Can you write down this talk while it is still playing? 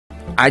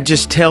I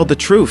just tell the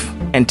truth,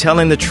 and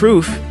telling the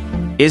truth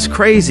is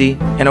crazy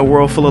in a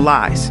world full of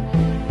lies.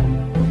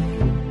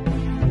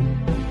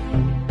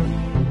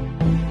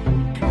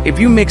 If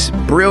you mix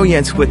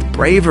brilliance with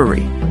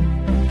bravery,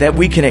 that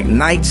we can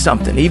ignite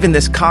something. Even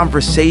this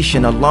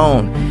conversation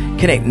alone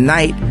can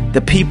ignite the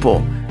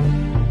people.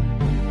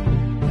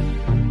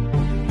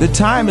 The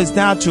time is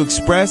now to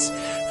express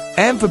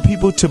and for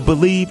people to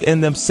believe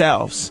in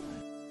themselves.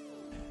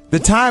 The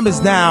time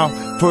is now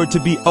for it to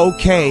be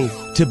okay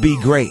to be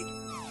great.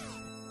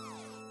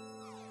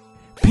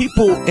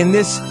 People in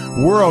this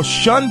world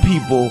shun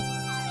people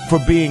for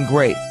being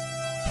great,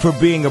 for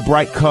being a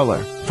bright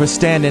color, for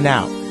standing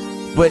out.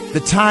 But the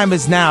time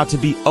is now to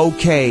be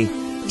okay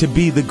to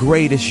be the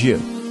greatest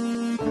you.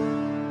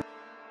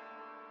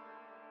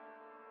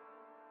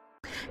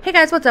 Hey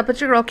guys, what's up?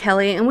 It's your girl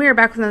Kelly, and we are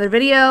back with another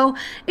video.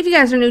 If you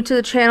guys are new to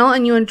the channel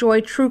and you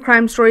enjoy true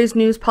crime stories,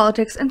 news,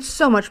 politics, and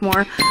so much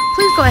more,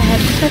 please go ahead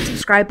and hit that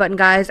subscribe button,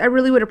 guys. I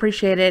really would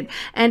appreciate it.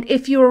 And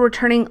if you are a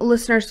returning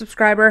listener,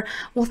 subscriber,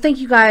 well, thank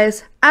you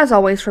guys, as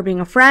always, for being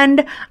a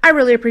friend. I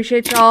really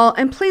appreciate y'all,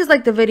 and please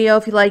like the video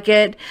if you like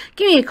it.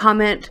 Give me a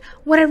comment,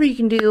 whatever you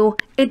can do.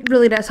 It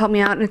really does help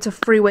me out, and it's a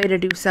free way to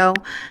do so.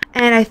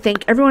 And I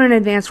thank everyone in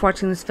advance for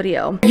watching this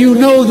video. You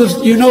know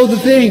the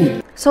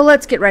thing. So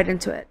let's get right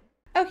into it.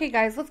 Okay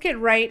guys, let's get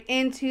right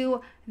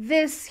into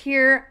this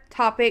here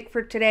topic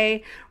for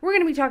today. We're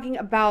going to be talking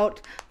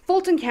about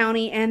Fulton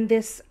County and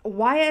this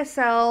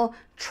YSL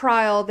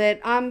trial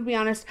that, I'm going to be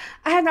honest,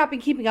 I have not been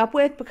keeping up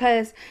with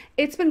because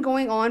it's been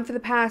going on for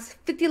the past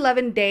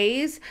 11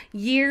 days,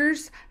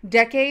 years,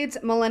 decades,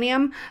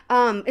 millennium.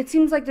 It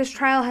seems like this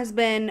trial has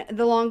been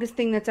the longest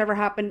thing that's ever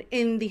happened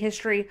in the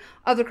history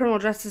of the criminal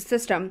justice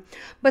system.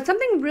 But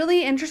something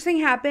really interesting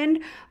happened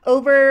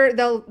over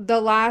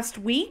the last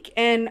week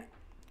and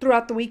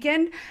throughout the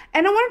weekend,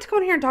 and I wanted to come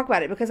in here and talk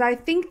about it because I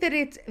think that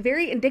it's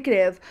very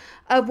indicative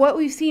of what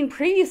we've seen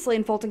previously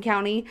in Fulton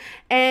County,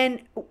 and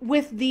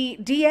with the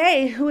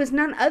DA, who is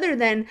none other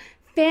than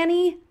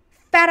Fani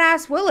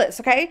Fat-Ass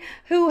Willis, okay,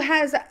 who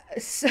has,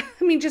 I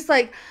mean, just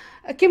like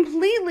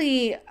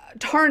completely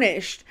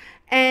tarnished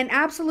and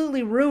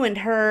absolutely ruined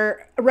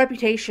her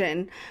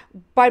reputation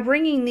by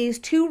bringing these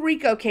two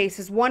RICO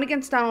cases, one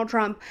against Donald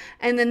Trump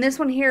and then this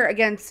one here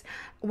against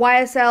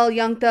YSL,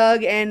 Young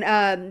Thug,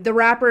 and the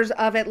rappers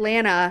of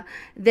Atlanta,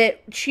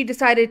 that she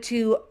decided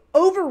to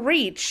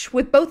overreach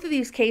with both of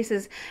these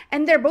cases,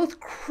 and they're both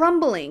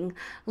crumbling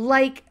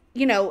like,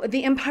 you know,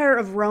 the Empire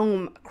of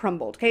Rome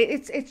crumbled, okay?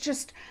 It's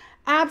just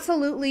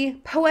absolutely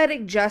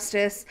poetic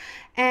justice,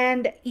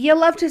 and you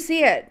love to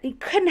see it. It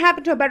couldn't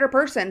happen to a better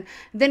person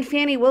than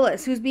Fani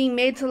Willis, who's being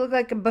made to look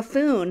like a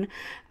buffoon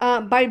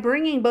by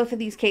bringing both of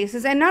these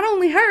cases. And not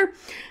only her,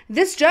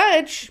 this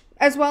judge,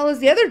 as well as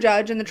the other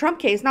judge in the Trump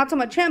case, not so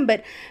much him,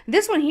 but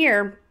this one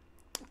here,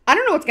 I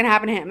don't know what's going to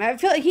happen to him. I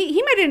feel like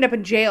he might end up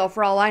in jail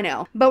for all I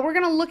know. But we're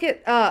going to look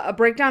at a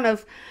breakdown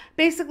of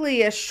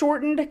basically a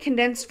shortened,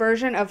 condensed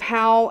version of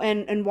how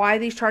and why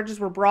these charges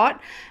were brought.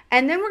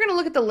 And then we're going to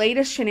look at the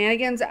latest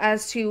shenanigans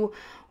as to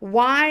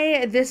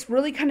why this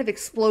really kind of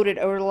exploded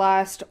over the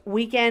last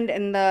weekend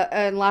and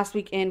the last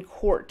week in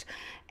court.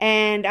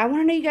 And I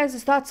want to know you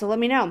guys' thoughts, so let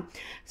me know.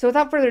 So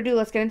without further ado,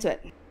 let's get into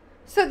it.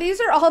 So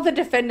these are all the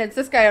defendants.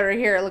 This guy over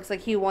here looks like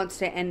he wants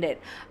to end it.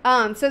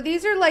 So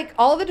these are like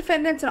all the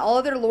defendants and all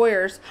of their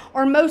lawyers,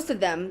 or most of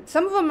them.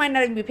 Some of them might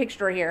not even be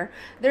pictured right here.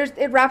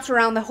 It wraps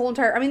around the whole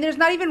entire, I mean, there's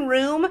not even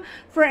room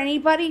for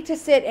anybody to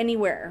sit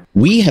anywhere.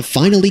 We have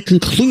finally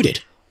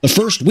concluded the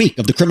first week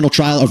of the criminal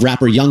trial of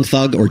rapper Young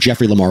Thug, or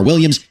Jeffrey Lamar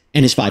Williams,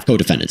 and his 5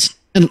 co-defendants.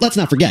 And let's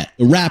not forget,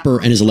 the rapper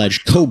and his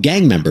alleged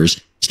co-gang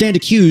members stand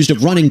accused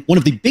of running one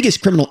of the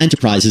biggest criminal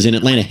enterprises in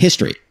Atlanta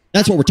history.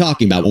 That's what we're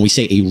talking about when we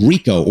say a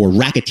RICO, or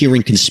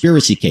racketeering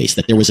conspiracy case,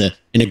 that there was an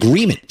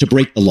agreement to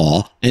break the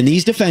law, and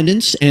these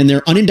defendants and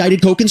their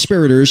unindicted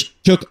co-conspirators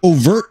took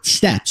overt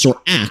steps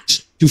or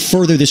acts to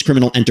further this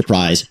criminal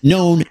enterprise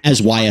known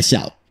as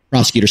YSL.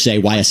 Prosecutors say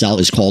YSL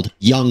is called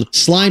Young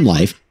Slime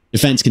Life,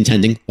 defense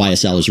contending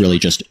YSL is really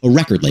just a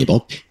record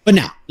label. But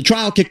now, the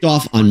trial kicked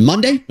off on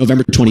Monday,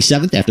 November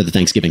 27th, after the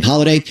Thanksgiving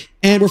holiday,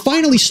 and we're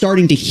finally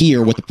starting to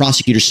hear what the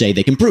prosecutors say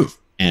they can prove,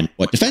 and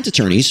what defense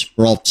attorneys,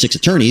 or all 6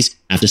 attorneys,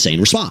 have to say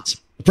in response.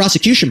 The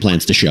prosecution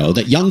plans to show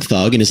that Young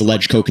Thug and his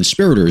alleged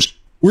co-conspirators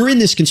were in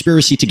this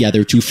conspiracy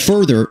together to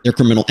further their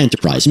criminal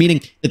enterprise,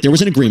 meaning that there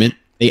was an agreement,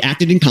 they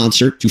acted in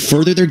concert to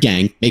further their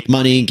gang, make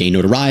money, gain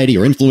notoriety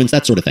or influence,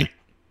 that sort of thing.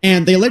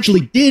 And they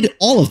allegedly did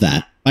all of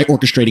that by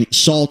orchestrating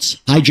assaults,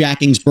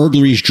 hijackings,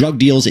 burglaries, drug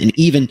deals, and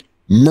even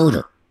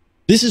murder.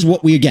 This is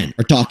what we, again,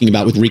 are talking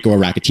about with RICO or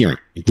racketeering.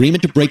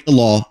 Agreement to break the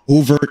law,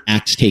 overt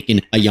acts taken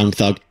by Young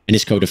Thug and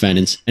his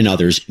co-defendants and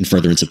others in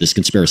furtherance of this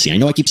conspiracy. I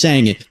know I keep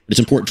saying it, but it's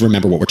important to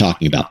remember what we're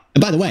talking about.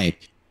 And by the way,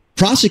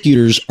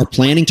 prosecutors are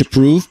planning to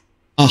prove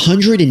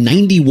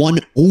 191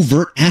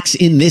 overt acts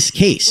in this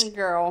case.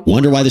 Girl.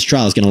 Wonder why this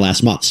trial is going to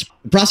last months.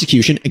 The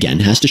prosecution, again,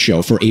 has to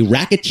show for a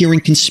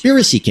racketeering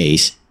conspiracy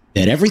case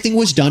that everything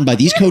was done by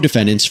these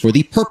co-defendants for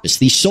the purpose,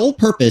 the sole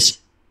purpose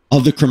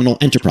of the criminal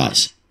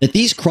enterprise. That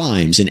these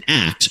crimes and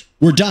acts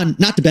were done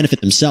not to benefit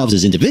themselves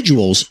as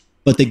individuals,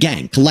 but the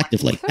gang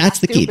collectively. That's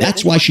the key.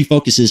 That's why she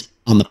focuses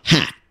on the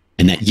pack.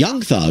 And that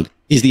young thug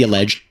is the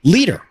alleged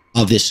leader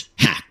of this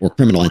hack or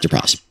criminal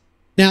enterprise.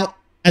 Now,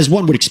 as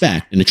one would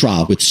expect in a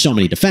trial with so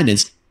many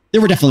defendants,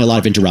 there were definitely a lot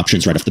of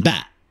interruptions right off the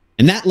bat.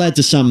 And that led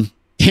to some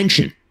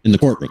tension in the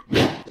courtroom.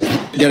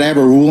 Did I have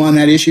a rule on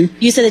that issue?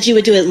 You said that you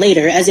would do it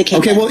later as it came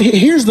Okay, up. well,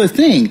 here's the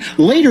thing.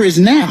 Later is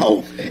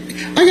now.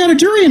 I got a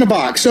jury in the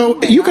box,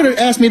 so you could have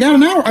asked me that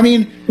an hour. I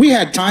mean, we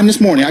had time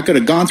this morning. I could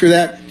have gone through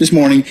that this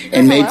morning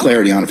and made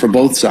clarity on it for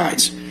both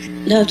sides.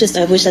 No, just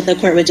I wish that the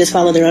court would just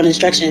follow their own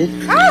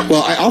instruction.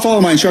 Well, I'll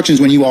follow my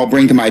instructions when you all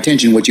bring to my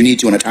attention what you need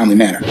to in a timely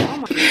manner.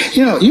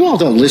 You know, you all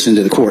don't listen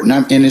to the court,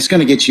 and it's going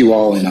to get you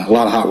all in a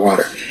lot of hot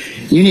water.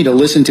 You need to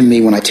listen to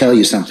me when I tell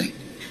you something,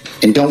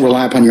 and don't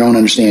rely upon your own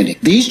understanding.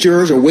 These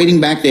jurors are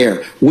waiting back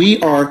there. We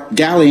are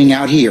dallying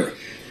out here.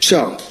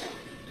 So,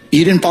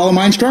 you didn't follow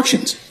my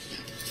instructions,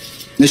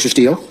 Mr.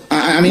 Steele.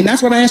 I mean,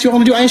 that's what I asked you all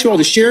to do. I asked you all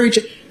to share each...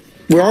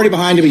 We're already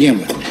behind to begin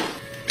with.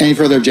 Any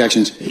further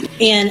objections?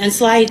 And on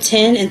slide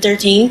 10 and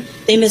 13,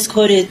 they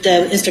misquoted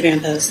the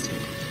Instagram post.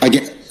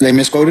 Again, they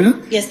misquoted it?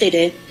 Yes, they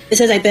did. It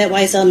says, I bet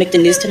YSL make the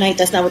news tonight.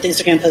 That's not what the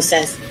Instagram post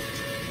says.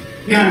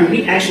 Your Honor,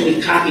 we actually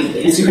copied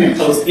the Instagram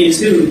post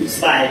into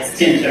slides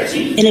 10 and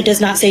 13. And it does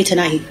not say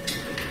tonight.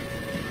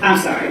 I'm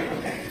sorry.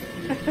 Okay.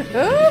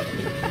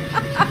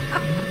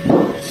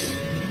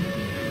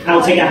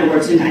 I'll take out the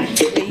word tonight.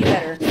 You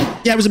better.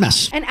 Yeah, it was a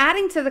mess. And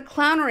adding to the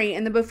clownery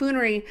and the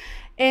buffoonery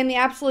and the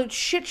absolute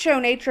shit show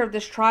nature of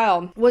this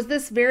trial was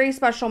this very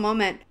special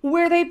moment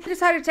where they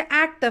decided to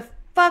act the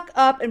fuck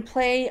up and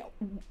play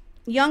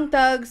Young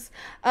Thug's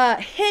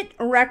hit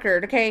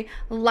record, okay,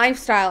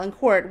 Lifestyle in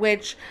court,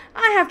 which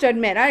I have to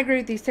admit, I agree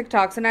with these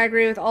TikToks and I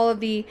agree with all of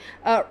the,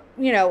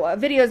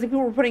 videos that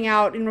people were putting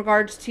out in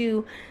regards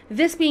to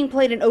this being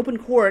played in open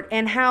court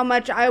and how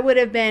much I would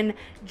have been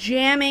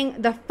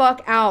jamming the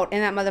fuck out in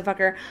that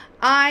motherfucker.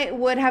 I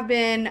would have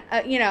been,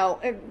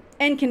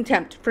 in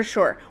contempt for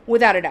sure,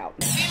 without a doubt.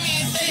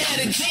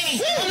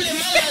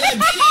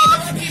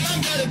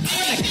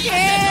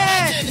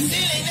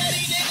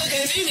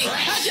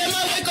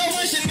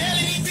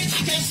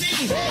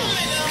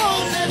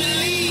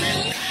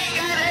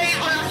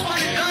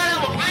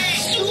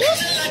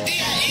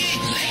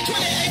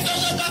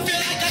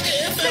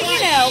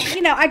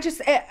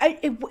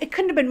 It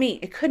couldn't have been me.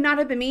 It could not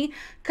have been me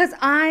because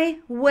I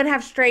would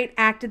have straight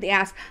acted the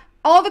ass.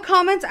 All the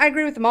comments, I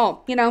agree with them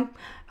all,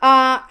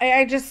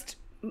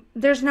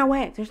 there's no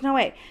way. There's no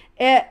way.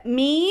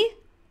 Me,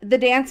 the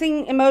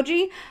dancing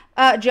emoji,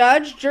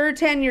 judge, juror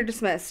 10, you're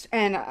dismissed.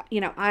 And,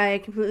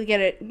 I completely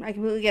get it. I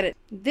completely get it.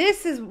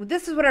 This is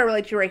what I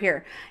relate to right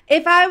here.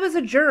 If I was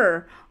a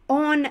juror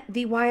on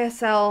the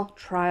YSL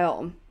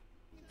trial.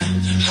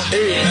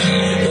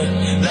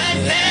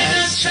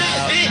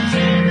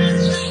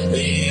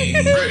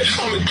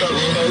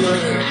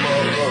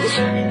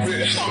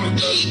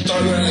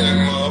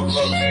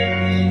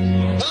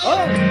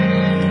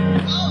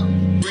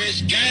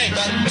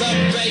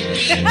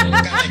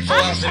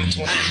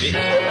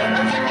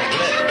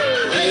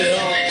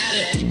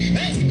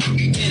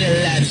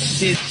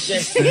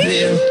 Just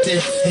live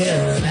this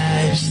here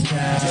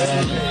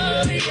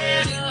lifestyle.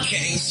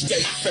 Came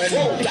straight from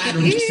the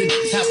bottom to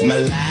the top of my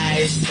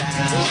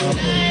lifestyle.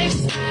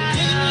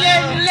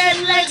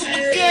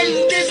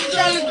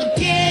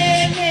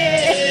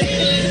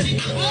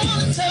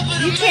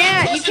 You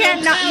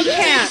can't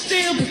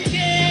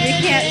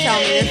tell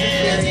me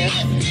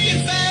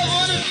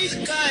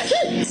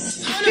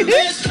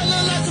this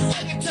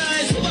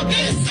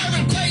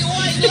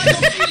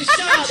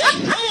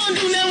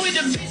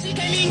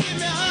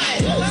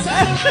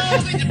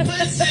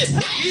is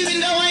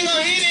serious.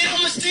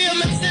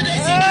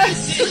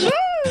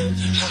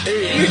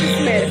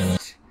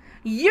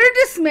 You're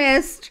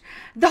dismissed.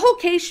 The whole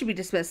case should be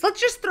dismissed. Let's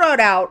just throw it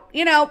out.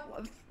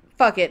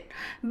 Fuck it.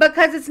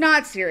 Because it's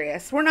not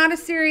serious. We're not a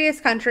serious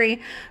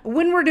country.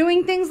 When we're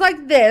doing things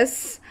like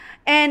this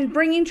and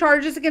bringing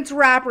charges against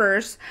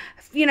rappers,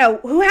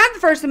 who have the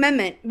First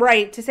Amendment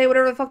right to say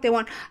whatever the fuck they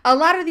want. A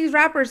lot of these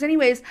rappers,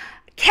 anyways,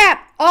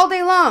 cap all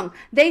day long.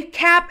 They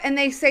cap and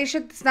they say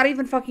shit that's not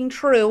even fucking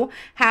true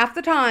half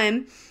the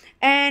time.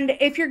 And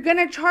if you're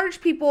gonna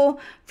charge people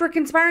for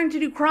conspiring to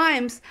do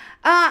crimes,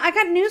 I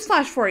got news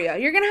flash for you.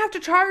 You're gonna have to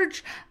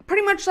charge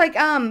pretty much like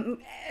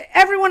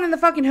everyone in the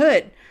fucking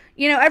hood.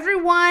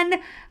 Everyone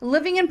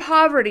living in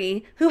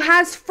poverty who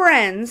has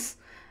friends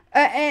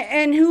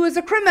and who is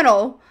a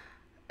criminal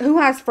who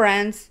has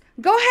friends.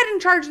 Go ahead and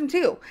charge them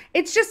too.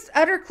 It's just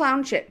utter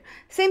clown shit.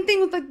 Same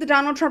thing with like the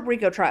Donald Trump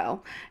RICO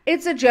trial.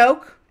 It's a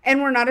joke,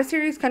 and we're not a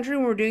serious country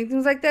when we're doing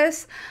things like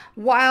this.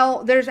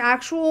 While there's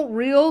actual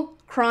real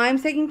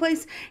crimes taking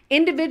place,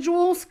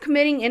 individuals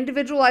committing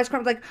individualized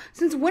crimes. Like,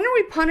 since when are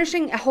we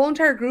punishing a whole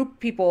entire group of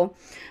people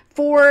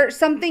for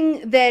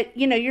something that,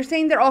 you're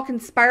saying they're all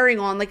conspiring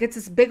on? Like, it's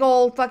this big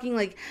old fucking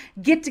like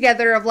get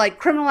together of like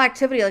criminal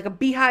activity, like a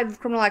beehive of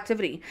criminal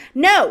activity.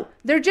 No,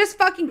 they're just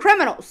fucking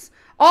criminals.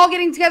 all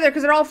getting together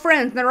because they're all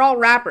friends and they're all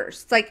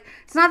rappers. It's like,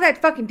 it's not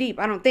that fucking deep,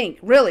 I don't think,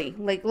 really.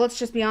 Like, let's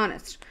just be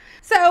honest.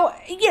 So,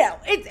 you know,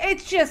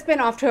 it's just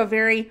been off to a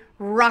very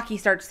rocky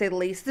start, to say the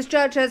least. This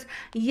judge has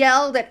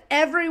yelled at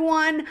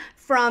everyone,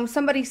 from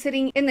somebody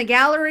sitting in the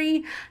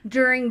gallery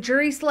during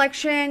jury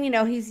selection. You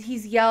know,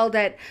 he's yelled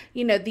at,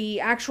 you know,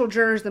 the actual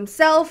jurors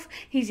themselves.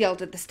 He's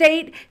yelled at the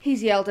state.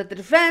 He's yelled at the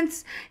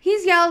defense.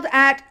 He's yelled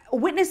at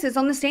witnesses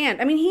on the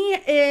stand. I mean, he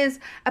is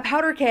a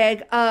powder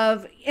keg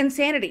of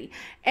insanity.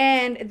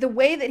 And the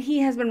way that he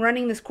has been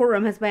running this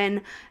courtroom has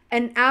been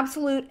an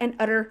absolute and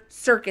utter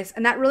circus.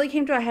 And that really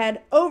came to a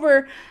head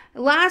over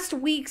last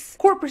week's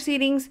court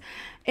proceedings,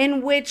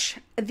 in which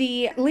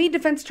the lead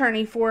defense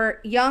attorney for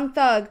Young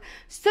Thug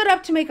stood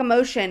up to make a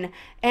motion,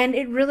 and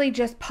it really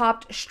just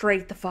popped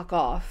straight the fuck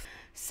off.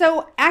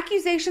 So,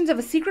 accusations of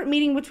a secret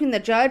meeting between the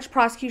judge,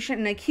 prosecution,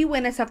 and a key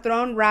witness have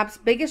thrown Rap's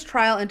biggest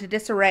trial into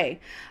disarray.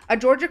 A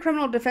Georgia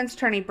criminal defense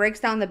attorney breaks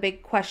down the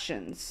big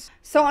questions.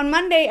 So on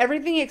Monday,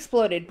 everything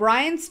exploded.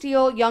 Brian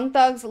Steele, Young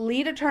Thug's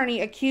lead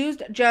attorney,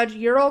 accused Judge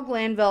Ural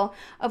Glanville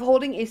of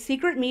holding a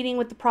secret meeting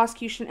with the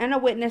prosecution and a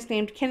witness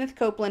named Kenneth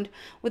Copeland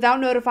without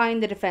notifying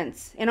the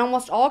defense. In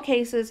almost all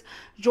cases,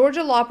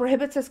 Georgia law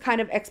prohibits this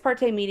kind of ex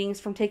parte meetings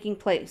from taking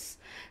place.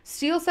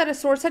 Steele said a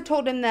source had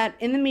told him that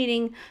in the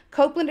meeting,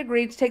 Copeland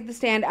agreed to take the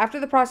stand after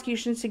the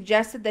prosecution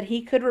suggested that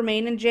he could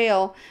remain in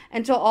jail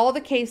until all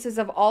the cases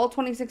of all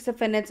 26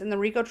 defendants in the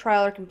RICO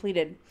trial are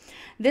completed.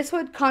 This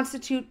would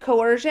constitute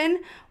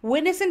coercion,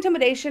 witness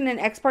intimidation, and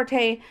ex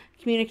parte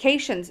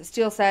communications,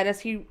 Steele said, as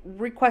he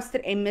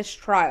requested a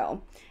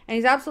mistrial. And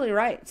he's absolutely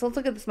right. So let's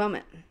look at this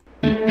moment.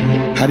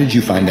 How did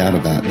you find out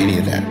about any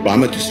of that? Well,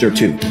 I'm at disturb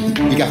too.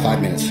 You got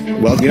 5 minutes.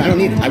 Well, I don't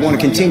need it. I want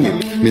to continue.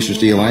 Mr.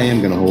 Steele, I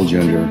am going to hold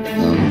you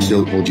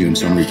still hold you in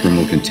summary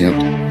criminal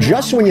contempt.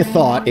 Just when you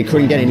thought it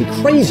couldn't get any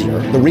crazier,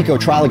 the RICO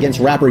trial against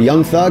rapper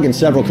Young Thug and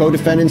several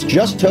co-defendants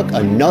just took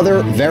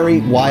another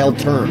very wild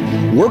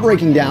turn. We're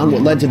breaking down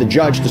what led to the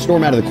judge to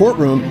storm out of the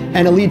courtroom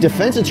and a lead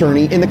defense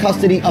attorney in the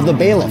custody of the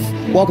bailiff.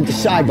 Welcome to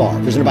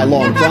Sidebar, presented by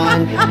Law and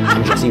Crime.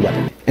 I'm Jesse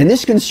Weber. And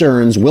this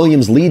concerns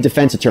Williams' lead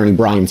defense attorney,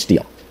 Brian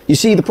Steele. You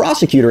see, the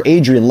prosecutor,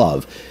 Adrian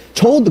Love,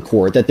 told the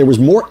court that there was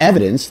more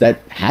evidence that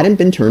hadn't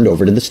been turned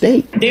over to the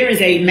state. There is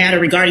a matter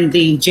regarding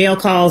the jail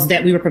calls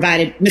that we were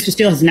provided. Mr.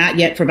 Steele has not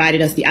yet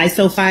provided us the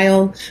ISO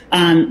file.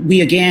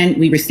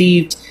 We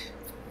received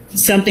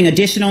something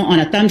additional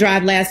on a thumb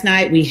drive last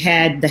night. We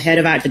had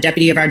the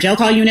deputy of our jail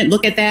call unit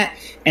look at that,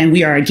 and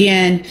we are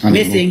again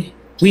missing.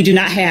 We do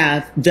not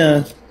have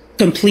the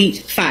complete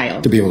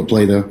file. To be able to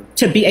play, though?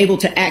 To be able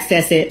to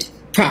access it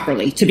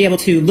properly, to be able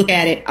to look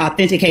at it,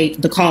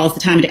 authenticate the calls, the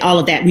time of day, all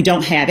of that. We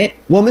don't have it.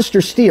 Well,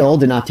 Mr. Steele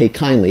did not take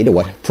kindly to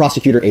what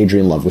Prosecutor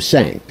Adrian Love was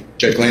saying.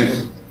 Judge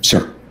Glanville?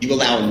 Sir. You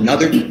allow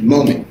another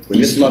moment when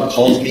Miss Love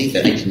calls me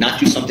that I did not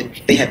do something.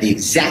 They have the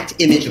exact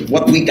image of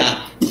what we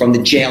got from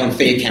the jail in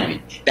Fayette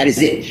County. That is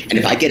it. And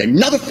if I get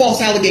another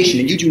false allegation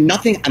and you do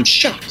nothing, I'm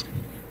shocked.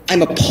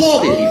 I'm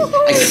appalled at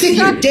you. I sit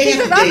here day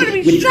after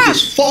day with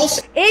this false...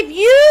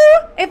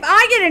 If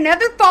I get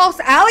another false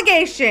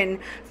allegation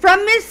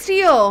from Miss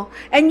Steele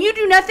and you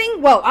do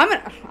nothing, well, I'm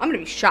gonna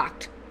be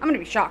shocked. I'm gonna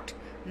be shocked.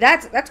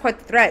 That's quite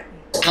the threat.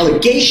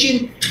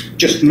 Allegation,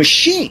 just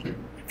machine.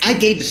 I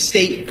gave the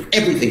state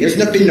everything. There's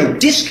been no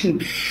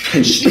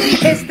disconstruction.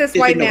 Piss this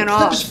white man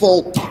off.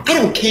 I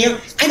don't care.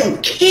 I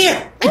don't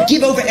care. I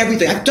give over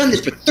everything. I've done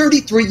this for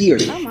 33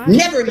 years.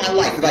 Never in my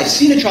life have I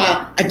seen a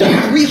trial. I've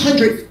done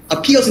 300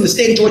 appeals in the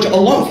state of Georgia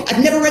alone.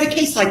 I've never read a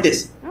case like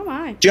this.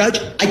 Judge,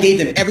 I gave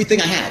them everything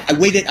I had. I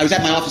waited. I was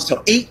at my office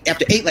till 8.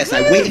 After 8 last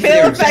night, waiting for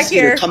their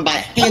investigator to come by. I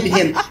handed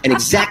him an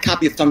exact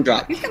copy of thumb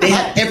drive. They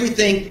have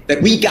everything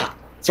that we got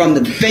from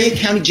the Fayette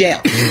County Jail.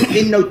 There's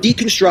been no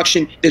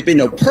deconstruction. There's been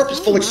no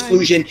purposeful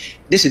exclusion.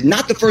 This is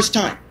not the first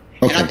time.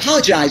 Okay. And I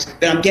apologize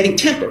that I'm getting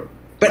temper.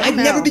 But I've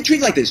never been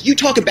treated like this. You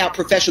talk about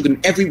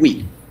professionalism every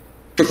week.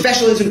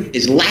 Professionalism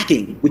is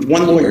lacking with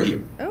one lawyer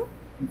here. Oh.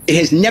 It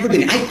has never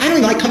been. I don't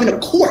even like coming to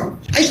court.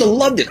 I used to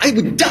love this. I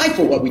would die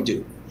for what we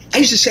do. I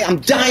used to say, I'm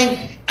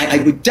dying. I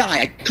would die.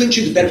 I couldn't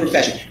choose a better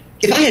profession.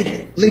 If I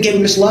had litigated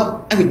with Miss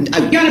Love, I would.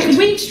 Your Honor, can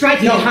we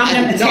strike you?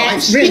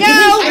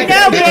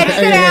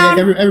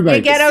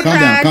 Everybody,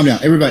 calm down.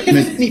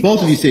 Everybody,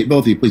 both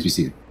of you, please be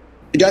seated.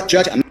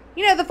 Judge,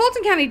 you know, the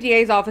Fulton County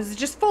DA's office is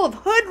just full of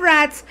hood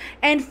rats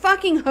and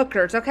fucking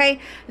hookers, okay?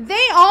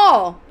 They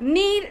all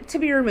need to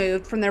be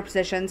removed from their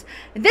positions.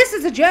 This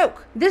is a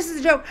joke. This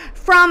is a joke.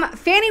 From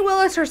Fani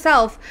Willis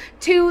herself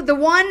to the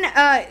one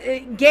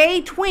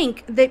gay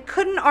twink that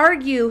couldn't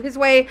argue his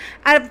way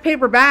out of a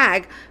paper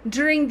bag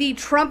during the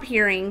Trump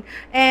hearing,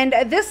 and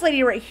this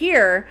lady right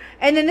here,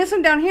 and then this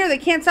one down here that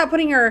can't stop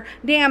putting her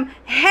damn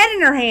head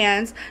in her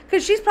hands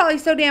because she's probably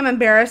so damn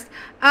embarrassed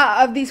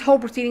of these whole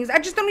proceedings. I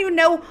just don't even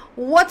know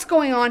what's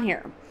going on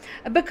here.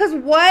 Because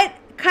what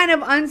kind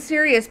of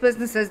unserious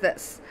business is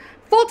this?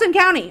 Fulton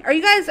County, are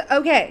you guys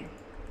okay?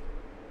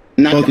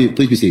 Both of you,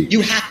 please be seated. You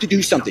have to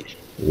do something.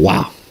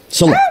 Wow.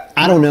 So, look,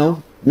 I don't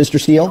know Mr.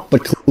 Steele,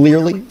 but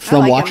clearly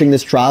from watching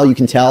this trial, you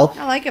can tell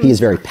he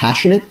is very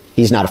passionate.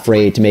 He's not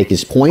afraid to make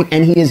his point,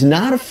 and he is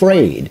not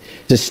afraid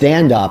to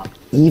stand up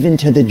even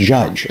to the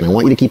judge. And I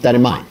want you to keep that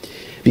in mind,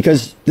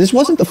 because this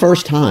wasn't the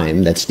first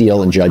time that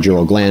Steele and Judge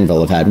Earl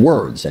Glanville have had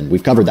words, and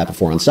we've covered that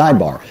before on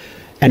Sidebar.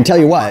 And tell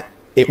you what,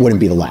 it wouldn't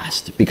be the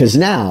last, because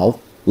now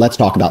let's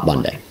talk about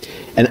Monday.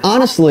 And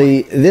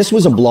honestly, this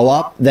was a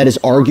blow-up that is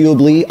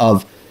arguably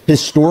of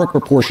historic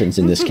proportions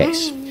in this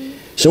case.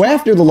 So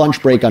after the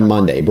lunch break on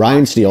Monday,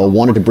 Brian Steele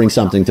wanted to bring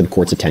something to the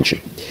court's attention.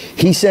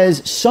 He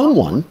says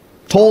someone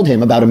told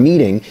him about a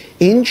meeting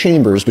in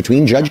chambers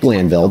between Judge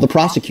Glanville, the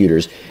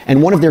prosecutors,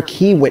 and one of their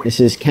key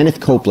witnesses,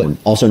 Kenneth Copeland,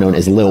 also known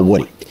as Lil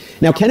Woody.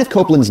 Now, Kenneth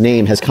Copeland's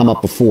name has come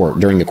up before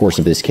during the course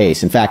of this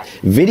case. In fact,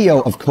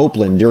 video of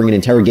Copeland during an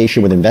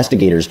interrogation with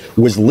investigators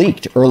was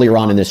leaked earlier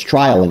on in this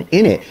trial, and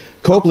in it,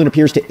 Copeland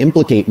appears to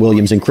implicate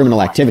Williams in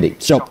criminal activity.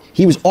 So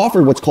he was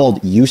offered what's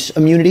called use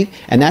immunity,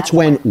 and that's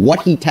when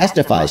what he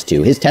testifies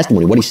to, his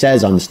testimony, what he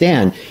says on the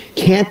stand,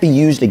 can't be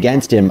used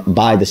against him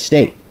by the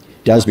state.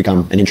 Does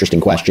become an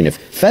interesting question if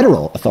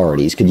federal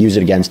authorities could use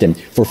it against him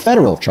for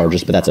federal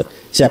charges, but that's a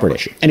separate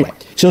issue. Anyway,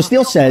 so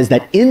Steele says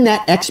that in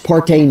that ex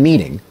parte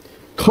meeting,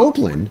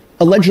 Copeland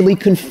allegedly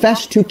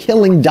confessed to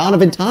killing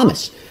Donovan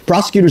Thomas.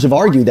 Prosecutors have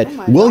argued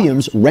that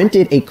Williams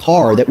rented a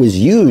car that was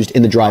used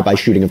in the drive-by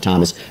shooting of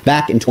Thomas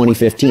back in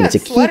 2015. It's a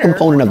key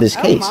component of this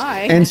case.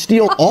 And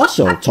Steele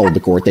also told the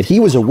court that he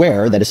was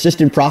aware that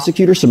Assistant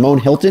Prosecutor Simone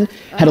Hilton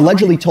had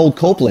allegedly told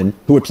Copeland,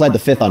 who had pled the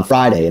Fifth on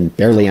Friday and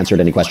barely answered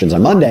any questions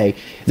on Monday,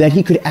 that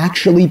he could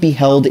actually be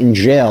held in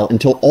jail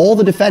until all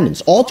the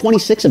defendants, all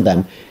 26 of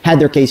them, had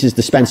their cases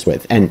dispensed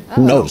with. And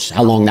who knows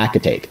how long that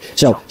could take.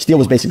 So Steele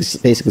was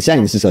basically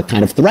saying this is a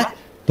kind of threat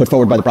put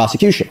forward by the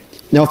prosecution.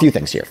 Now, a few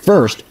things here.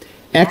 First,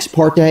 ex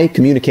parte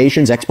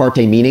communications, ex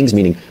parte meetings,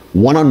 meaning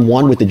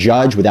one-on-one with the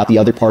judge without the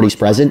other parties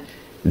present,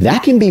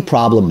 that can be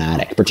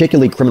problematic,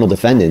 particularly criminal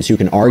defendants who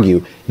can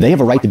argue they have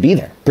a right to be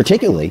there,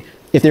 particularly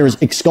if there is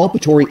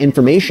exculpatory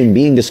information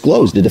being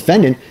disclosed. The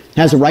defendant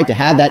has a right to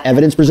have that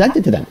evidence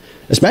presented to them,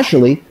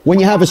 especially when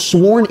you have a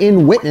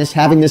sworn-in witness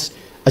having this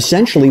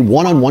essentially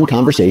one-on-one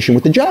conversation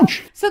with the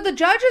judge. So the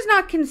judge is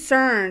not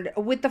concerned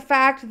with the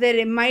fact that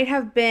it might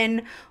have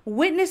been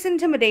witness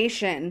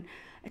intimidation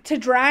to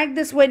drag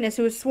this witness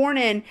who was sworn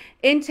in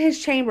into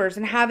his chambers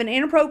and have an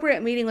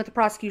inappropriate meeting with the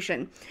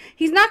prosecution.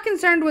 He's not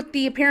concerned with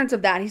the appearance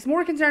of that. He's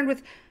more concerned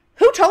with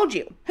who told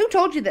you? Who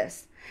told you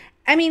this?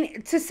 I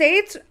mean, to say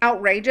it's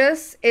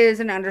outrageous is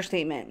an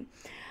understatement.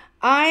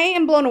 I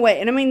am blown away.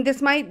 And I mean,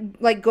 this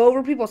might like go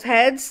over people's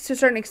heads to a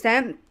certain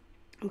extent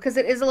because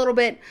it is a little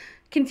bit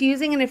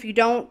confusing, and if you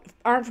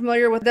aren't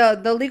familiar with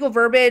the legal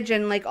verbiage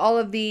and like all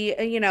of the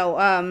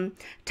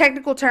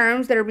technical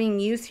terms that are being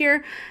used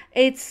here,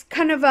 it's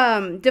kind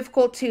of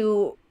difficult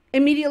to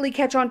immediately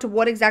catch on to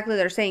what exactly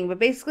they're saying. But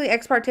basically,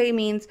 ex parte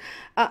means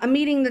a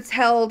meeting that's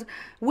held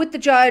with the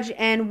judge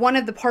and one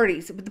of the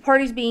parties, the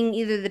parties being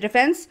either the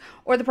defense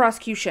or the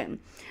prosecution.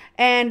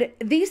 And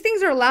these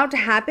things are allowed to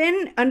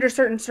happen under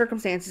certain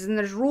circumstances, and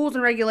there's rules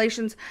and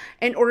regulations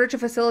in order to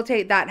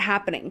facilitate that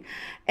happening.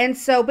 And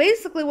so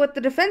basically what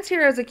the defense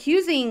here is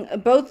accusing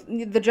both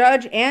the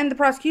judge and the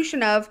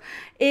prosecution of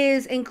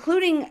is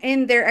including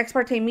in their ex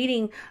parte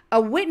meeting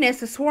a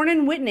witness, a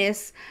sworn-in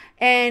witness,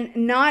 and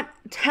not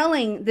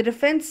telling the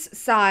defense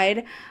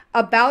side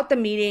about the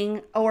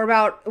meeting or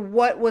about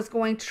what was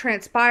going to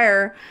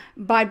transpire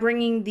by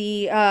bringing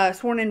the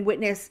sworn-in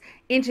witness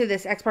into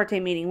this ex parte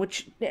meeting,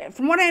 which,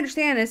 from what I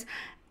understand, is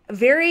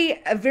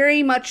very,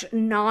 very much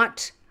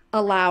not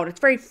allowed. It's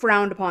very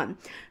frowned upon.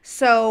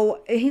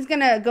 So he's going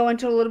to go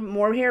into a little bit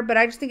more here, but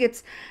I just think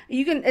it's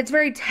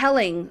very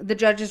telling, the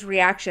judge's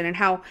reaction and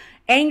how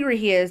angry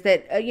he is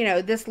that,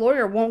 this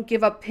lawyer won't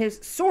give up his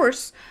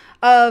source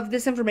of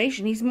this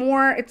information.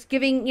 It's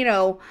giving,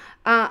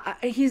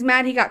 he's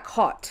mad he got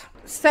caught.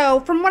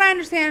 So from what I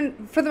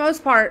understand, for the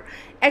most part,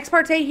 ex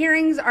parte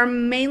hearings are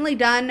mainly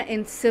done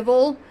in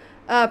civil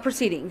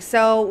proceedings.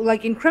 So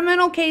like in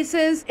criminal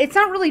cases, it's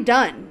not really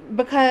done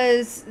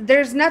because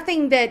there's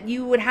nothing that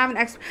you would have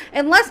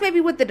unless maybe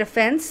with the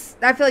defense.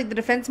 I feel like the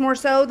defense more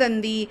so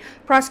than the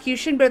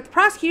prosecution. But if the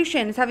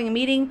prosecution is having a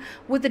meeting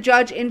with the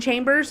judge in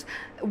chambers,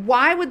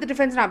 why would the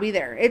defense not be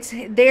there? It's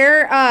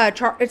their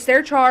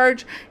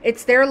charge.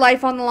 It's their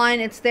life on the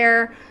line. It's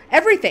their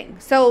everything.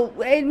 So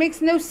it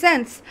makes no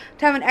sense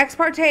to have an ex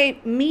parte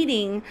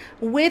meeting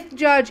with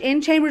judge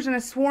in chambers and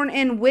a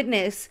sworn-in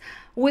witness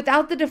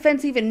without the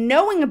defense even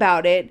knowing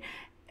about it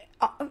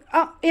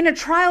in a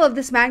trial of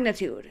this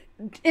magnitude.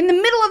 In the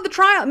middle of the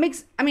trial,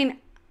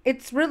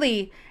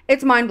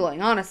 it's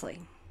mind-blowing, honestly.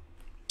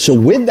 So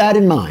with that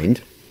in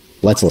mind,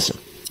 let's listen.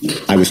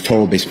 I was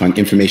told, based upon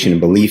information and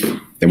belief,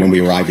 that when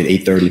we arrived at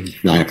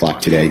 8:30, 9 o'clock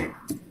today,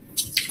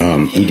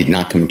 he did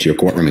not come into your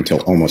courtroom until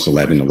almost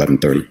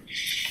 11:30.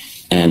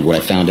 And what I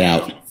found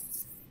out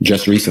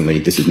just recently,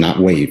 this is not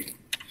waived,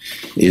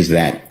 is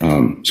that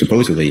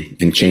supposedly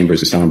in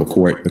chambers, assignable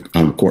court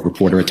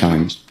reporter at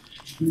times,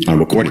 on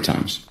recorded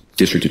times,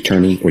 district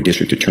attorney or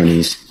district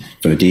attorneys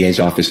from the DA's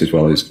office, as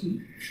well as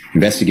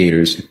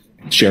investigators,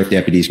 sheriff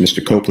deputies,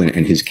 Mr. Copeland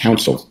and his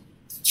counsel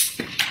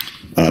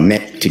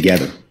met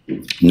together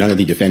none of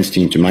the defense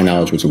team, to my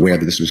knowledge, was aware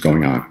that this was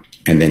going on.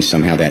 And then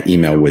somehow that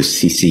email was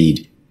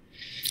CC'd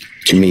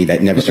to me.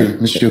 That never.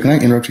 Mr. Steele, can I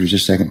interrupt you for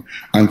just a second?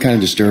 I'm kind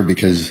of disturbed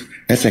because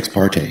that's ex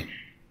parte.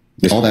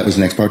 All that was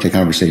an ex parte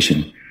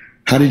conversation.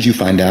 How did you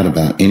find out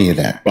about any of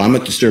that? Well, I'm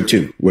not disturbed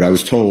too. What I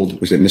was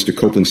told was that Mr.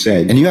 Copeland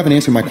said, and you haven't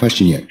answered my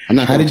question yet. I'm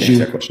not going to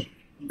answer that question.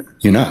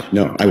 You're not?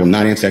 No, I will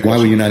not answer that question. Why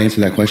will you not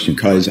answer that question?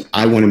 Because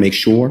I want to make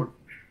sure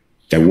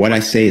that what I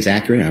say is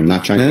accurate. I'm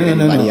not trying to get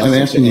anybody else. I'm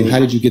asking you, how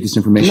did you get this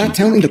information? I'm not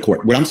telling the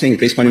court. What I'm saying is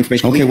based on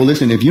information. Okay, well,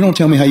 listen, if you don't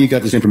tell me how you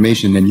got this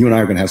information, then you and I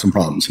are going to have some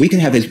problems. We can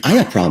have this. I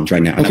have problems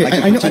right now. Okay,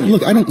 I know.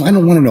 Look, I don't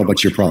want to know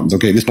about your problems.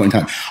 Okay, at this point in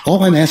time,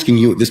 all I'm asking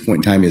you at this point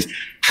in time is,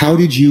 how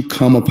did you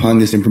come upon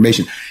this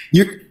information?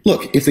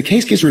 Look, if the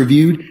case gets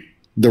reviewed,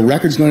 the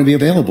record's going to be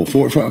available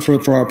for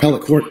our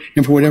appellate court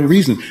and for whatever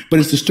reason. But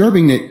it's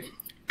disturbing that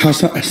how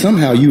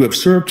somehow you have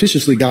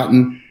surreptitiously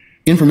gotten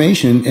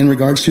information in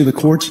regards to the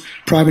court's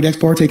private ex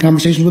parte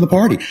conversations with a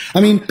party.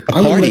 I mean,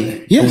 a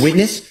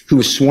witness who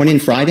was sworn in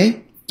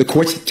Friday. The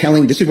court's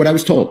telling, this is what I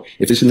was told.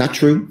 If this is not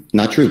true,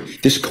 not true.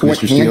 This court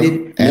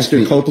handed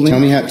Mr. Copeland.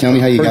 Tell me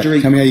how you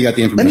got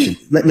the information.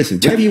 Listen,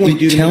 whatever you want to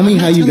do. Tell me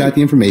how you got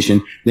the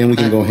information, then we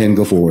can go ahead and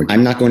go forward.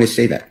 I'm not going to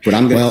say that. What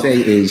I'm going to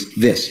say is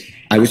this.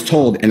 I was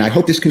told, and I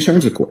hope this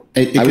concerns the court.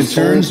 It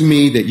concerns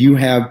me that you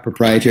have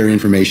proprietary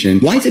information.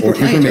 Why is it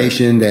proprietary?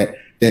 Information that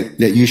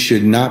you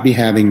should not be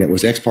having that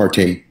was ex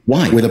parte.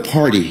 Why? With a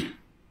party.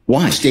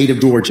 Why? State of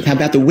Georgia. How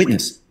about the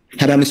witness?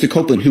 How about Mr.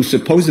 Copeland, who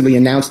supposedly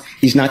announced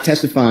he's not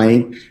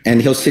testifying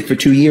and he'll sit for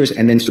 2 years,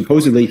 and then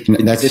supposedly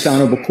this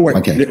honorable court,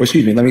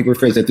 excuse me, let me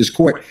rephrase that. This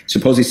court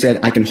supposedly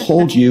said, I can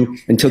hold you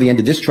until the end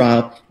of this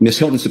trial. Ms.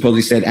 Hilton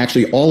supposedly said,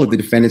 actually, all of the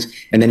defendants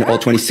and then all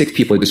 26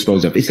 people are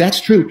disposed of. If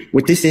that's true,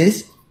 what this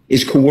is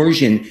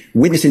coercion,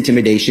 witness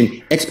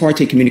intimidation, ex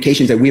parte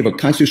communications that we have a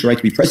constitutional right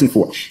to be present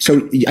for.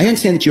 So I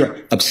understand that you're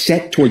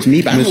upset towards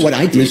me, but I don't know what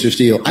I did. Mr.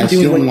 Steele, I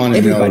still want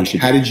to know,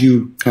 how did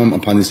you come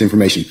upon this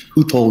information?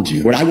 Who told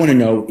you? What I want to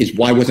know is,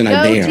 why wasn't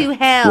I there? Go to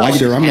hell. Why,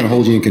 sir, I'm going to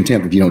hold you in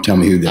contempt if you don't tell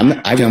me who this.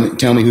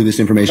 Tell me who this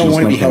information is. I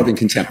don't want to be held in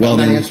contempt. Well, I'm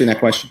not answering that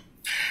question.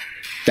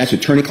 That's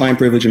attorney-client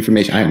privilege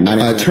information. I am not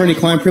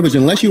attorney-client privilege.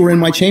 Unless you were in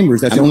my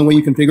chambers, that's the only way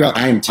you can figure out.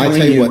 I tell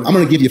you what, I'm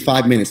going to give you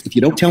 5 minutes. If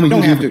you don't tell me who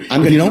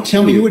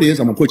it is,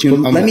 I'm going to put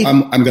you. I'm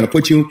going to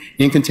put you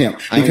in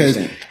contempt because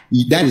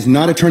that is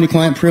not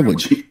attorney-client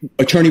privilege.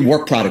 Attorney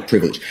work product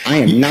privilege. I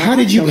am not. How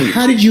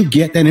did you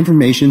get that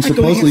information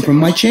supposedly from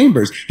my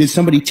chambers? Did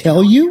somebody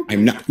tell you?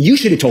 I'm not. You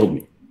should have told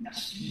me.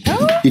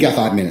 You got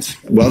 5 minutes.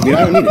 Well,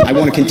 I don't need it. I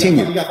want to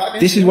continue.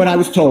 This is what I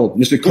was told.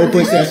 Mr.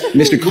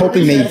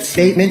 Copeland made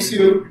statements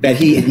that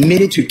he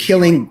admitted to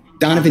killing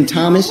Donovan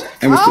Thomas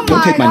and was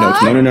don't take my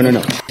notes. No.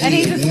 And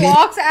he just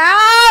walks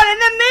out in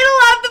the middle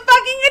of the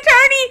fucking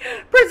attorney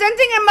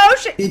presenting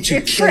emotion.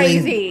 It's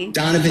crazy.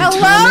 Donovan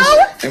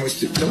Thomas and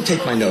was don't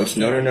take my notes.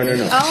 No.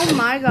 Oh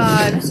my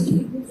God.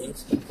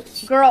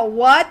 Girl,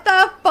 what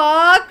the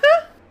fuck?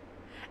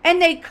 And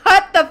they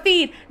cut the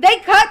feed.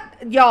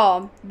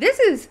 Y'all, this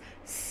is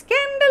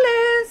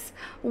scandalous.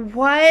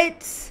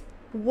 What?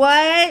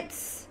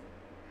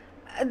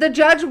 The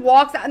judge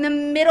walks out in the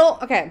middle.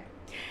 Okay.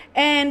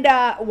 And,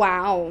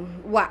 wow.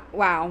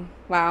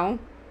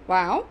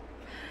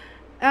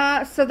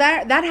 So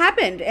that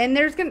happened. And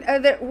there's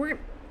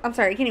I'm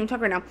sorry, I can't even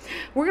talk right now.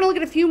 We're going to look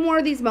at a few more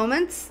of these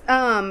moments,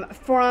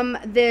 from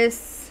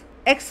this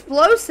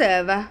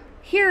explosive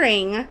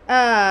hearing,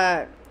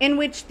 in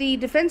which the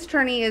defense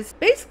attorney is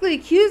basically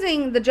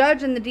accusing the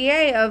judge and the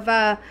DA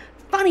of,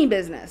 funny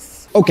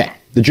business. Okay,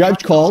 the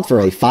judge called for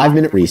a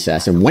 5-minute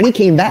recess, and when he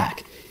came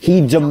back, he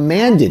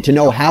demanded to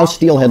know how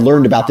Steele had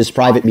learned about this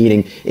private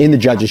meeting in the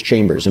judge's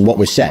chambers and what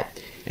was said.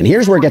 And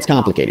here's where it gets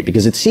complicated,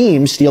 because it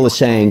seems Steele is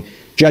saying,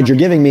 Judge, you're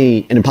giving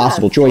me an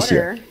impossible choice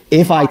here.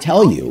 If I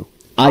tell you,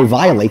 I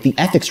violate the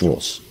ethics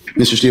rules.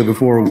 Mr. Steele,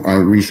 before I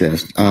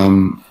recessed,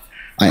 I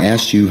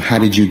asked you, how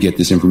did you get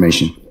this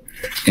information?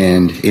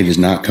 And it is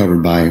not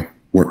covered by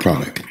work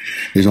product.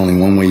 There's only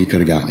one way you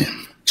could have gotten it.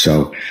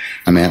 So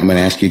I'm going to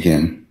ask you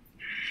again.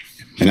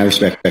 And I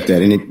respect that.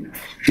 And it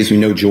gives me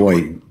no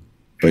joy.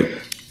 But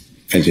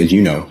as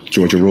you know,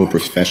 Georgia Rule of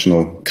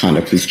Professional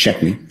Conduct, please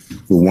check me.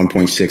 Rule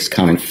 1.6,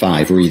 comment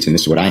 5 reads, and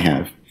this is what I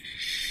have.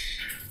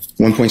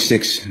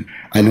 1.6.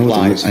 I know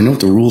what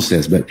the rule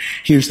says, but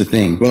here's the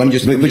thing. Well,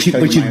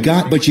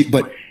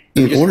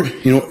 in order,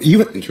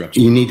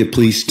 you need to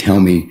please tell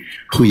me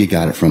who you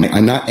got it from.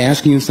 I'm not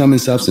asking you sum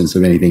and substance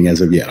of anything as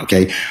of yet,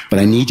 okay? But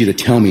I need you to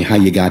tell me how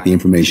you got the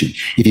information.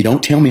 If you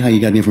don't tell me how you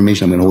got the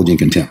information, I'm going to hold you in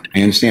contempt.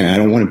 I understand. I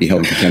don't want to be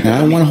held in contempt. I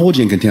don't want to hold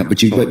you in contempt,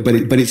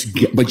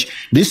 but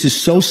this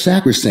is so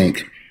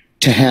sacrosanct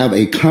to have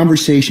a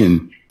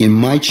conversation in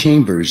my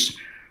chambers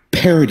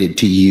parroted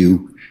to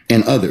you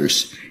and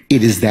others.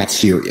 It is that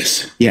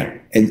serious. Yeah.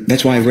 And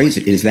that's why I raised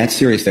it. It is that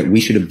serious that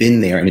we should have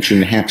been there and it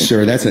shouldn't have happened.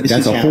 Sir, that's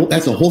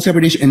a whole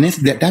separate issue. And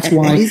that's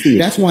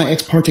why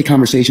ex parte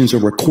conversations are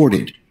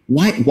recorded.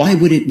 Why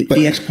would it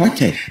be ex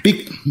parte?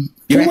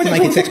 You're acting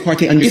like it's ex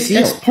parte under seal.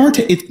 Ex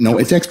parte.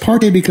 It's ex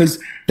parte because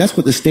that's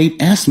what the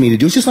state asked me to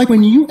do. It's just like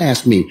when you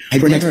asked me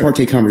for an ex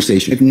parte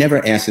conversation. I've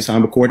never asked this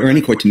honorable court or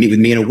any court to meet with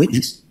me and a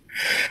witness.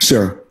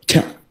 Sir,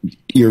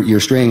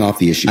 you're straying off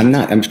the issue. I'm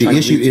not. The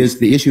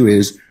issue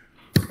is,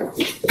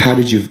 how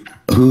did you,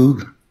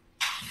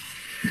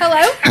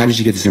 Hello? How did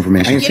you get this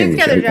information? I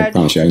understand I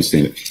promise you, I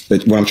understand it.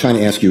 But what I'm trying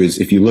to ask you is,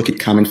 if you look at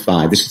Common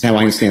 5, this is how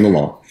I understand the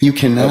law. You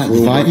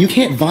cannot. You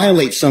can't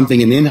violate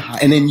something and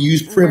then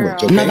use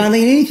privilege. Okay? I'm not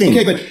violating anything.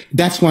 Okay, but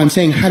that's why I'm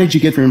saying, how did you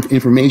get the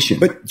information?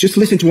 But just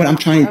listen to what I'm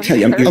trying to tell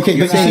you. You're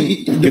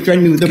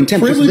threatening me with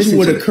contempt.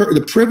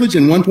 The privilege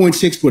in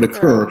 1.6 would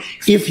occur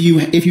if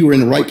you were in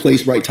the right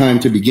place, right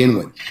time to begin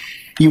with.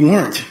 You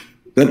weren't.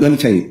 Let me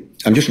tell you.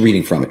 I'm just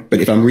reading from it. But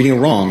if I'm reading it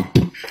wrong,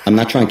 I'm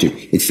not trying to.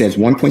 It says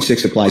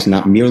 1.6 applies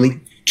not merely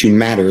to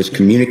matters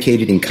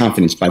communicated in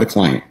confidence by the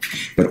client,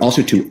 but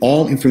also to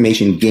all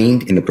information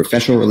gained in the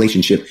professional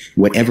relationship,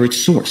 whatever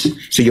its source.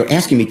 So you're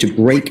asking me to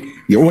break,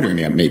 you're ordering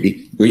me,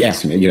 maybe. You're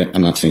asking me,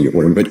 I'm not saying you're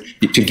ordering, but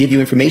to give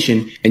you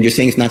information, and you're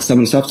saying it's not sum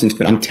and substance,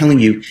 but I'm telling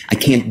you I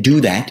can't do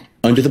that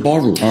under the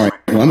bar rules. All right.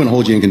 Well, I'm going to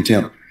hold you in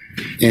contempt.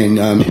 And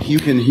you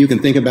can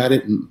think about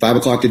it. 5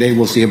 o'clock today,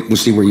 we'll see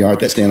where you are at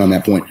that stand on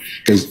that point.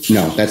 Because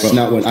no, that's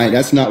not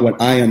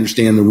what I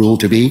understand the rule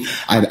to be.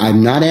 I've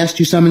not asked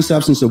you sum and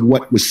substance of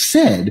what was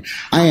said.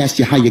 I asked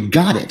you how you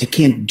got it. I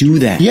can't do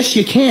that. Yes,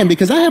 you can,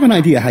 because I have an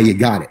idea how you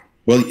got it.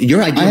 Well,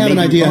 your idea. I have an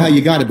idea how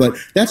you got it, but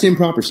that's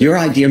improper. Sir. Your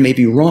idea may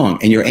be wrong,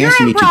 and you're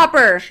asking me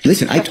to.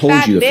 Listen, I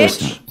told you the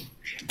first time.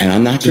 And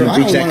I'm not going to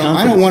breach that confidence.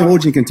 I don't want to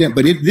hold you in contempt,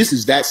 but this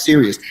is that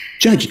serious.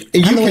 Judge,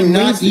 you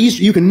cannot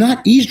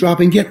eavesdrop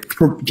and get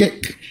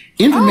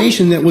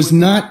information that was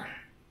not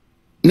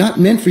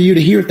meant for you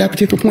to hear at that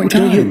particular point in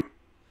time.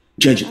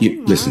 Judge,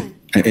 listen,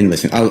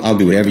 I'll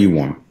do whatever you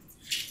want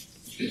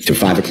to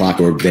 5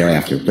 o'clock or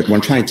thereafter. But what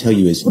I'm trying to tell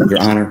you is,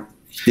 Your Honor,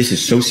 this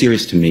is so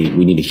serious to me.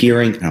 We need a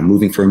hearing, and I'm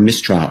moving for a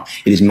mistrial.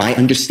 It is my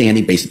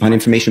understanding, based upon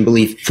information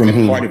belief,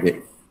 from part of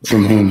it.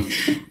 From whom?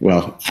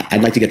 Well,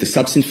 I'd like to get the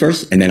substance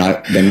first, and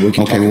then we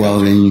can. Okay, well,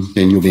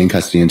 then you'll be in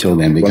custody until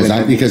then,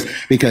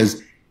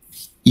 because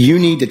you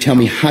need to tell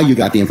me how you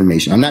got the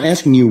information. I'm not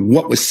asking you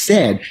what was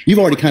said. You've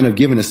already kind of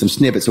given us some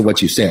snippets of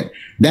what you said.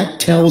 That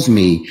tells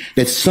me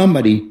that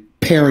somebody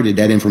parroted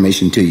that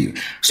information to you.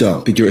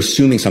 So, but you're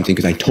assuming something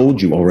because I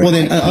told you already. Well,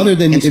 then, other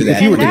than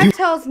that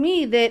tells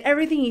me that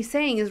everything he's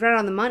saying is right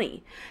on the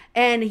money,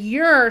 and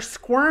you're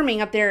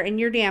squirming up there in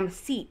your damn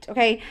seat.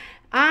 Okay.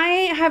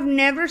 I have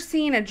never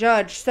seen a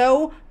judge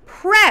so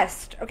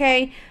pressed,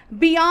 okay,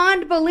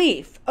 beyond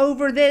belief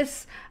over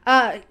this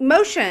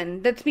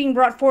motion that's being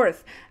brought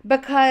forth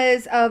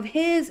because of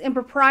his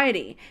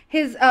impropriety,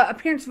 his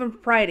appearance of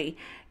impropriety.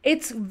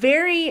 It's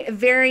very,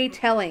 very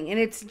telling, and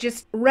it's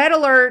just red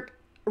alert,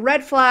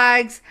 red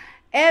flags,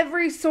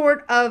 every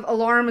sort of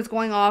alarm is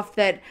going off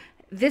that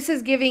this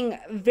is giving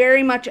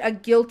very much a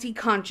guilty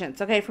conscience,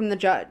 okay, from the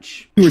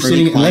judge.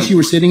 Unless you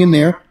were sitting in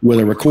there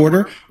with a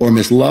recorder, or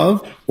Miss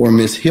Love, or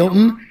Miss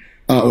Hilton,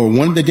 or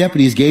one of the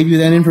deputies gave you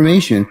that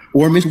information,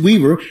 or Miss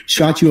Weaver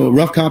shot you a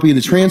rough copy of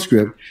the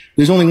transcript,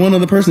 there's only one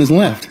other person that's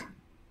left.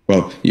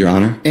 Well, Your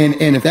Honor. And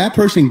if that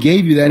person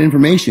gave you that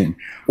information,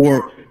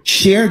 or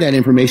shared that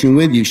information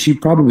with you, she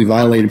probably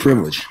violated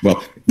privilege.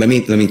 Well, let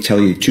me tell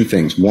you two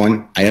things.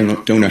 One, I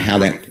don't know how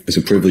that is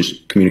a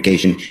privileged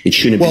communication. It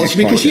shouldn't have been. Well, it's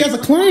because she has a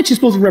client she's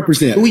supposed to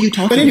represent. Who are you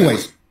talking about? But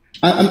anyways,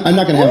 I'm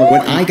not going to have.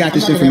 When I got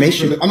this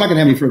information, I'm not going to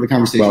have any further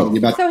conversation with you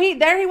about. So he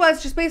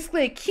was just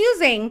basically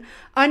accusing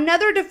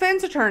another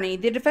defense attorney,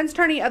 the defense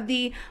attorney of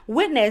the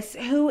witness,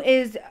 who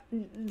is.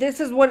 This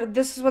is what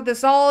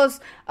this all is.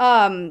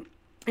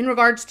 In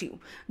regards to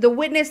the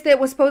witness that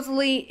was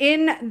supposedly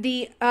in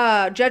the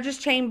judge's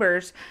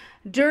chambers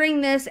during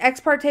this ex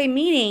parte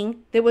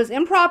meeting that was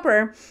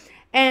improper,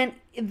 and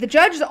the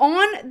judge is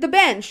on the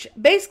bench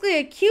basically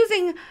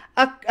accusing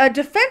a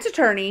defense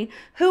attorney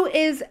who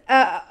is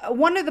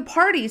one of the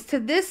parties to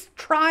this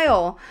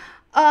trial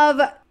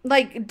of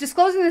like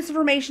disclosing this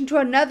information to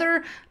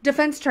another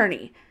defense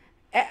attorney.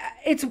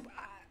 It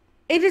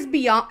is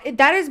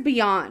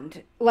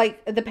beyond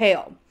like the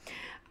pale.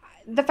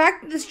 The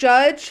fact that this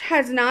judge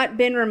has not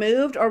been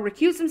removed or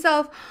recused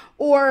himself,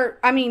 or,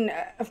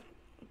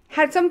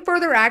 had some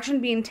further action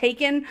being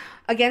taken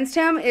against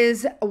him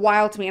is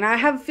wild to me. And I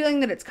have a feeling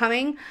that it's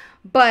coming,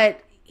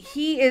 but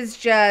he is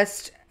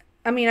just,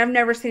 I've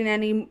never seen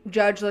any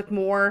judge look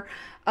more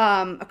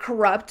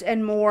corrupt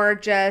and more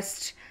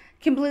just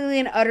completely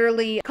and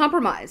utterly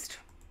compromised.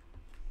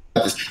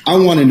 I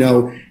want to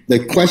know,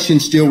 the question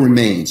still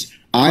remains.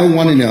 I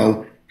want to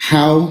know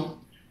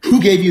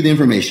who gave you the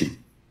information?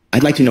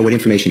 I'd like to know what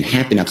information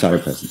happened outside our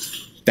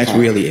presence. That's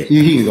really it.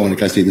 He can go into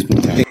custody at this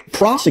point in time.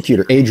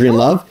 Prosecutor Adrienne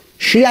Love,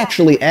 she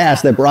actually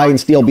asked that Brian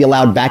Steele be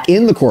allowed back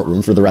in the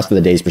courtroom for the rest of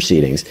the day's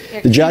proceedings.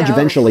 The judge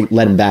eventually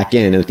let him back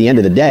in, and at the end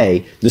of the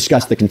day,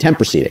 discussed the contempt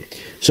proceeding.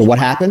 So what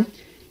happened?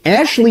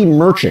 Ashley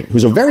Merchant,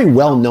 who's a very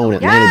well-known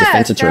Atlanta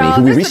defense attorney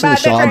who we recently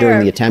saw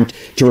during the attempt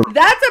to...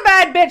 That's a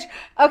bad bitch.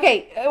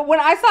 Okay, when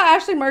I saw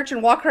Ashley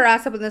Merchant walk her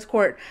ass up in this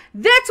court,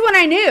 that's when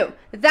I knew.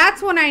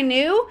 That's when I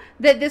knew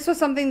that this was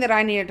something that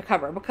I needed to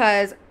cover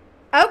because,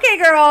 okay,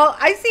 girl,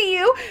 I see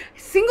you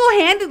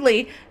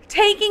single-handedly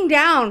taking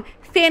down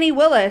Fani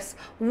Willis,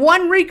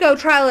 one RICO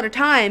trial at a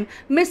time.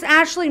 Miss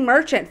Ashley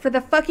Merchant for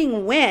the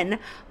fucking win.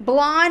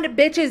 Blonde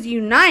bitches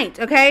unite,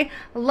 okay?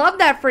 Love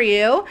that for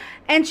you.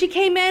 And she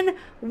came in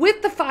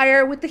with the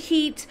fire, with the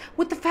heat,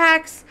 with the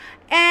facts,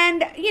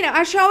 and, you know,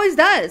 as she always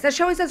does. As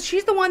she always does.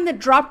 She's the one that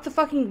dropped the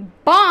fucking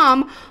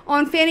bomb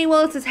on Fani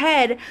Willis's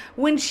head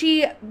when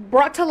she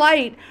brought to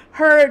light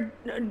her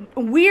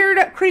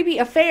weird, creepy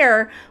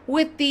affair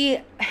with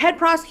the head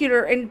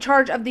prosecutor in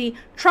charge of the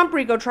Trump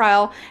RICO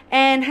trial,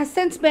 and has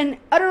since been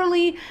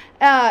utterly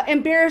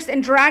embarrassed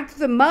and dragged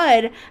through the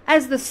mud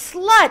as the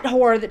slut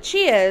whore that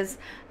she is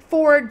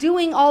for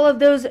doing all of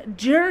those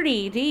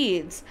dirty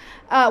deeds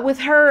with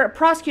her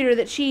prosecutor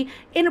that she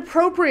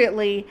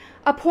inappropriately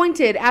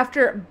appointed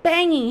after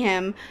banging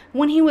him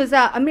when he was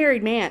a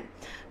married man.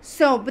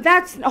 So, but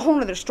that's a whole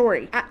nother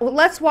story.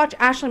 Let's watch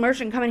Ashley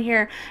Merchant come in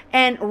here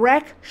and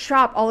wreck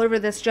shop all over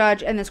this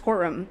judge and this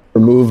courtroom.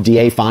 Remove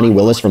DA Fani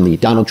Willis from the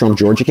Donald Trump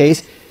Georgia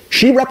case.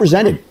 She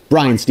represented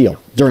Brian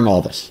Steele during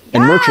all this.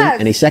 And Merchant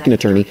and a second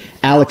attorney,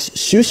 Alex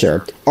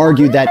Susser,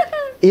 argued that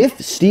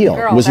if Steele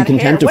was in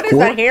contempt of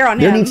court,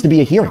 there needs to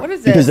be a hearing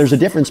because there's a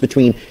difference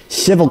between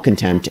civil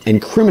contempt and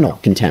criminal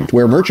contempt,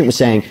 where Merchant was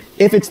saying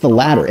if it's the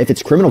latter, if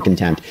it's criminal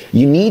contempt,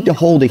 you need to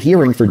hold a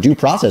hearing for due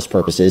process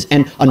purposes.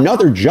 And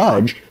another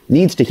judge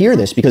needs to hear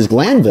this because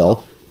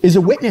Glanville is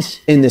a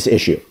witness in this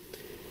issue.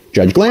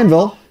 Judge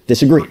Glanville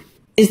disagreed.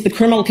 Is it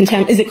criminal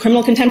contempt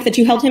that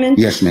you held him in?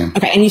 Yes, ma'am.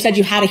 Okay, and you said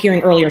you had a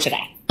hearing earlier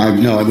today.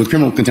 No, with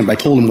criminal contempt, I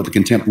told him what the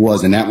contempt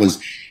was, and that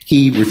was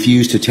he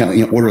refused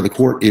to order the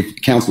court.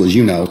 If counsel, as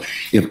you know,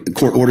 if the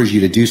court orders you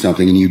to do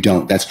something and you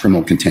don't, that's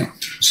criminal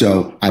contempt.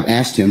 So I've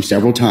asked him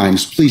several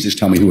times, please just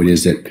tell me who it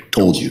is that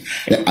told you.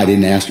 I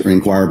didn't ask or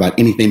inquire about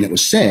anything that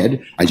was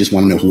said. I just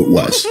want to know who it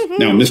was.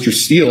 Now, Mr.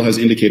 Steele has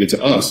indicated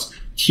to us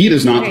he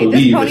does not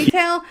believe this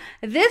ponytail,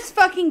 this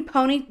fucking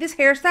pony, this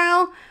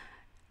hairstyle,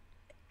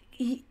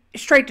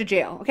 straight to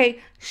jail, okay?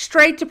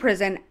 Straight to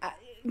prison.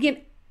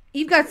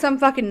 You've got some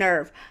fucking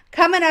nerve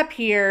coming up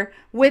here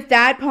with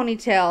that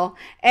ponytail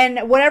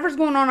and whatever's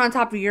going on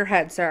top of your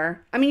head, sir.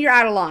 I mean, you're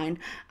out of line.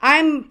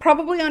 I'm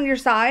probably on your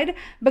side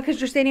because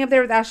you're standing up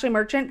there with Ashley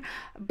Merchant,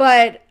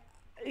 but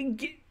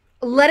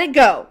let it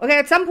go. Okay,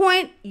 at some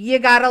point, you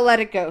gotta let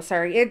it go,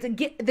 sir. The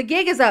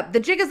gig is up. The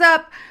jig is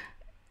up.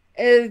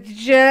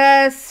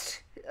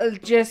 Just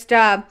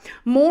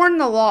mourn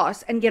the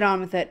loss and get on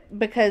with it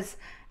because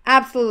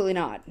absolutely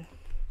not.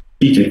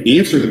 He can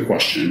answer the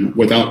question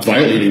without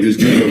violating his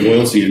duty of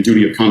loyalty and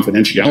duty of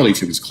confidentiality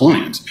to his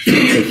client. So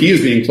he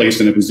is being placed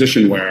in a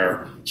position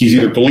where he's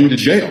either going to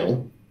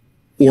jail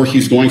or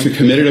he's going to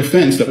commit an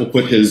offense that will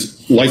put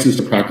his license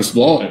to practice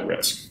law at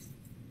risk.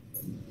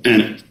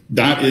 And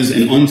that is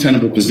an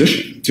untenable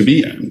position to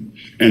be in.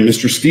 And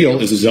Mr. Steele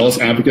is a zealous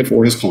advocate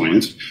for his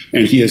client,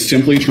 and he is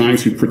simply trying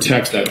to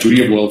protect that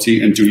duty of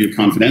loyalty and duty of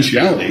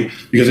confidentiality,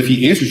 because if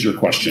he answers your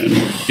question,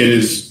 it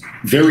is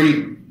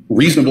very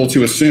reasonable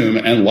to assume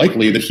and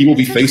likely that he will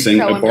be facing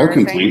a bar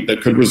complaint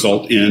that could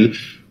result in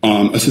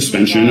a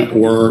suspension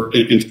or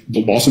in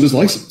the loss of his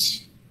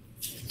license.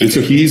 And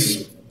so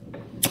he's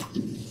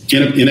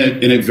in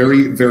a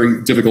very,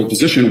 very difficult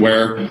position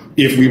where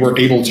if we were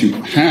able to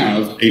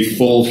have a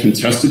full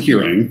contested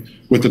hearing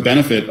with the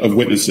benefit of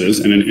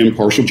witnesses and an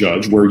impartial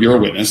judge where you're a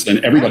witness,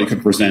 then everybody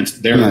could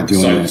present their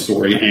side of the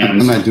story. And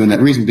I'm not doing that.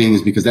 The reason being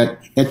is because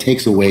that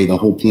takes away the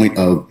whole point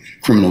of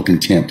criminal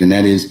contempt, and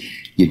that is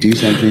you do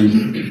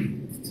something,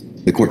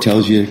 the court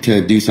tells you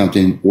to do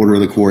something, order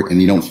of the court,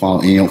 and you don't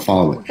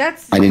follow it.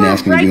 That's I didn't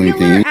ask him to do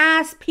anything. Regular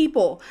ass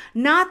people,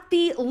 not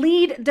the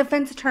lead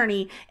defense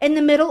attorney in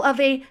the middle of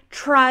a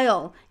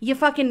trial. You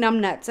fucking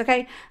numbnuts,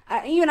 okay?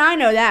 Even I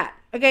know that,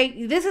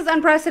 okay? This is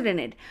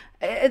unprecedented.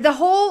 The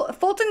whole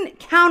Fulton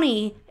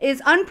County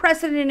is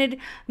unprecedented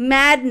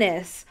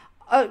madness.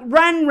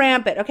 Run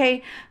rampant,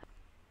 okay?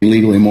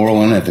 Illegal,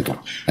 immoral, unethical.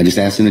 I just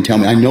asked him to tell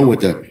me. I know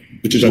what the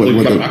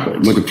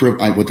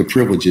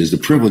privilege is. The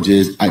privilege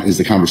is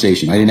the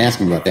conversation. I didn't ask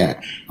him about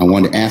that. I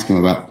wanted to ask him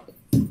about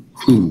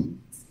who,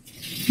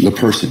 the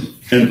person.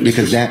 And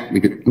because okay,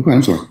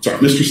 I'm sorry.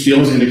 Mr. Steele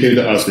has indicated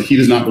to us that he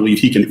does not believe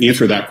he can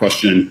answer that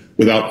question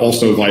without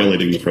also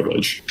violating the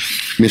privilege.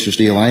 Mr.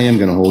 Steele, I am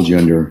going to hold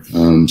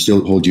you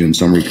still hold you in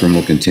summary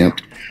criminal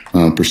contempt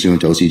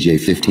pursuant to OCGA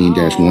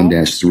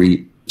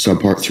 15-1-3,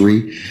 subpart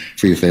 3,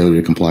 for your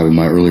failure to comply with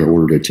my earlier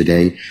order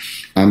today.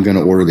 I'm going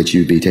to order that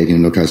you be taken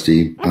into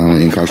custody,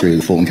 incarcerated in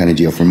the Fulton County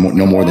Jail for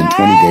no more than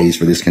 20 days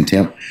for this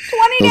contempt.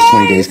 Those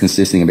 20 days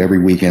consisting of every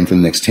weekend for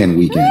the next 10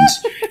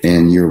 weekends.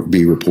 And you'll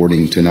be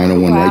reporting to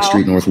 901 Wright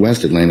Street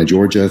Northwest, Atlanta,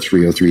 Georgia,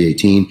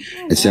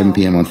 30318 at 7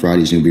 p.m. on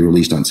Fridays. And you'll be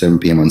released on 7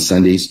 p.m. on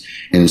Sundays.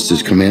 And it's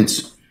to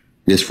commence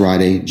this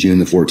Friday, June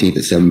the 14th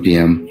at 7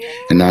 p.m.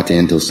 and not to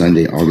end until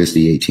Sunday, August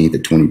the 18th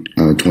at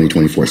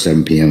 2024,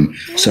 7 p.m.,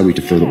 subject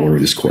to further order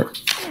of this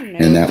court.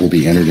 And that will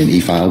be entered and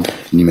e-filed,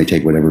 and you may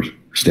take whatever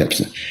steps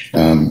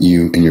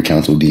you and your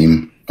counsel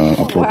deem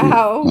appropriate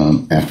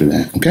after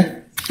that.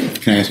 Okay?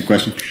 Can I ask a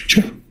question?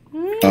 Sure.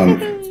 I'm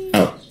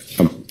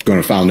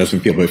going to file a notice of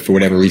appeal, but for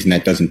whatever reason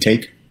that doesn't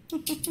take,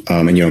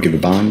 and you don't give a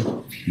bond,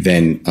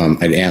 then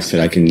I'd ask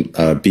that I can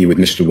be with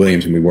Mr.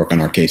 Williams and we work on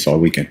our case all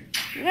weekend,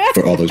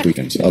 for all those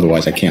weekends.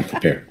 Otherwise, I can't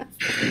prepare.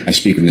 I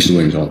speak with Mr.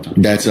 Williams all the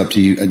time. That's up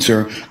to you,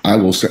 sir. I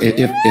will, sir.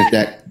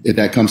 If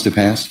that comes to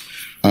pass,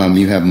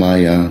 you have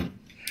my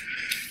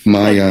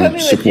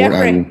support.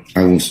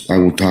 I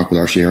will talk with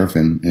our sheriff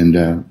and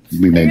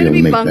we may be able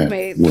to make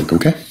that work.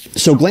 Okay.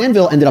 So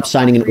Glanville ended up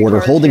signing an order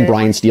holding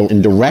Brian Steele in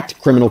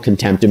direct criminal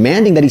contempt,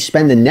 demanding that he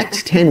spend the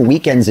next 10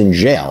 weekends in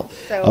jail.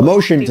 A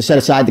motion to set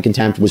aside the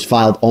contempt was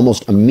filed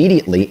almost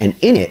immediately, and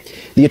in it,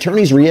 the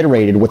attorneys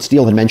reiterated what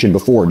Steele had mentioned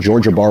before,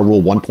 Georgia Bar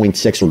Rule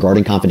 1.6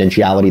 regarding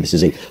confidentiality. This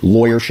is a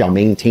lawyer shall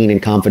maintain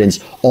in confidence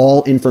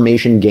all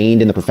information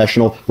gained in the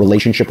professional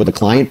relationship with a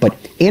client. But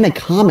in a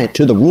comment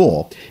to the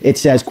rule, it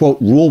says,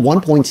 quote, Rule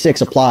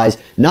 1.6 applies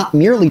not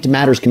merely to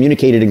matters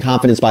communicated in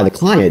confidence by the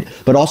client,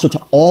 but also to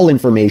all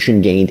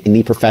information gained in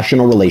the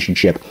professional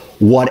relationship,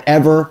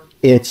 whatever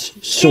its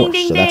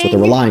source. So that's what they're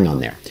relying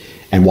on there,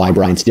 and why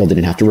Brian Steele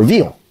didn't have to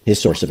reveal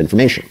his source of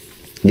information.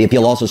 The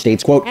appeal also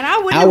states, quote,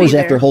 hours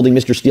after holding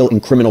Mr. Steele in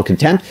criminal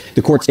contempt,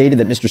 the court stated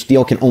that Mr.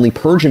 Steele can only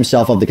purge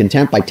himself of the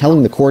contempt by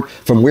telling the court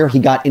from where he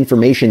got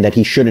information that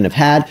he shouldn't have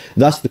had.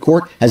 Thus, the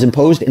court has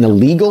imposed an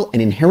illegal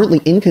and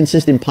inherently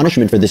inconsistent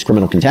punishment for this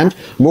criminal contempt.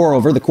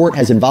 Moreover, the court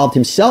has involved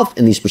himself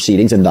in these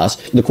proceedings, and thus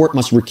the court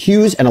must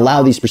recuse and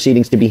allow these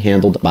proceedings to be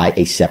handled by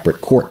a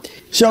separate court.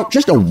 So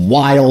just a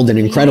wild and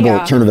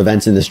incredible turn of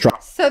events in this trial.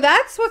 So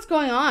that's what's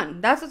going on.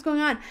 That's what's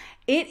going on.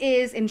 It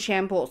is in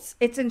shambles.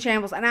 It's in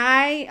shambles. And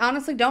I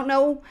honestly don't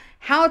know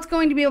how it's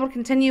going to be able to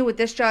continue with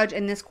this judge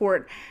and this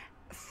court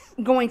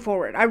going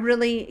forward. I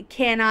really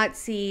cannot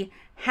see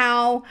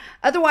how.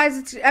 Otherwise,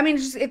 it's, I mean,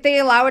 just, if they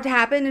allow it to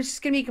happen, it's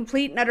just going to be a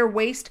complete and utter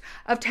waste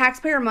of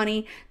taxpayer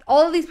money,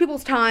 all of these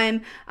people's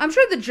time. I'm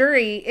sure the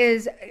jury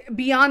is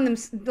beyond them,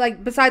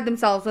 like beside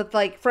themselves with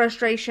like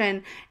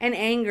frustration and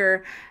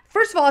anger.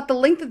 First of all, at the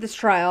length of this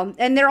trial,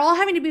 and they're all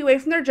having to be away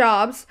from their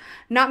jobs,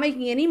 not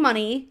making any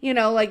money, you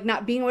know, like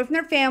not being away from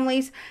their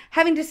families,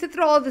 having to sit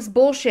through all of this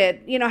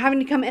bullshit, you know, having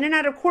to come in and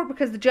out of court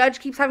because the judge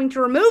keeps having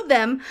to remove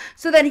them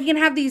so that he can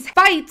have these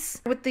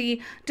fights with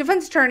the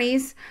defense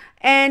attorneys.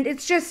 And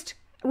it's just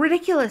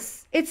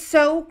ridiculous. It's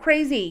so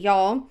crazy,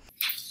 y'all.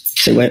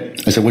 Say what?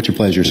 I said, what's your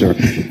pleasure, sir?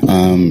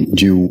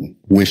 Do you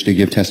wish to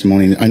give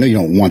testimony? I know you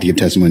don't want to give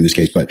testimony in this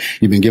case, but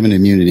you've been given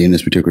immunity in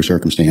this particular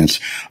circumstance,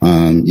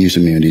 use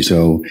immunity.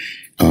 So,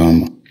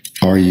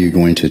 are you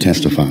going to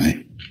testify?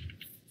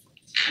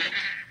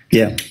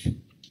 Yeah.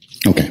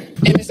 Okay.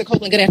 Hey, Mr.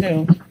 Copeland, good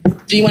afternoon.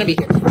 Do you want to be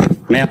here?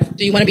 Ma'am?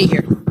 Do you want to be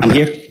here? I'm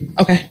here.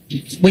 Okay.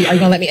 Wait, are you going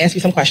to let me ask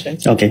you some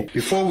questions? Okay.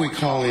 Before we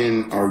call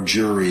in our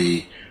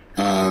jury,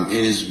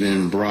 it has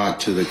been brought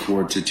to the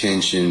court's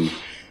attention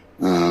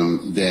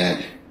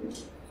that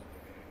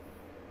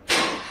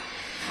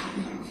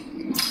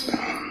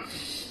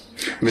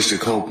Mr.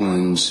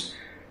 Copeland's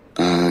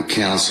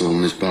counsel,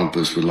 Ms.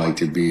 Bumpus, would like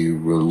to be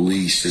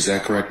released. Is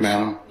that correct,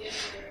 madam?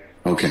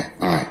 Okay,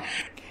 all right.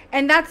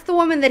 And that's the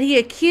woman that he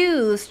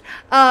accused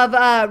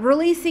of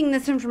releasing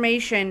this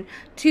information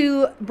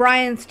to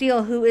Brian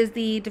Steele, who is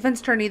the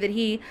defense attorney that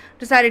he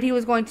decided he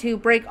was going to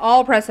break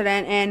all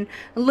precedent and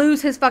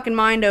lose his fucking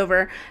mind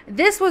over.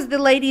 This was the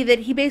lady that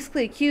he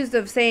basically accused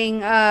of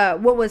saying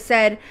what was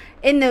said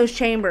in those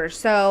chambers.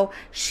 So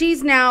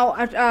she's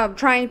now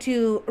trying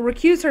to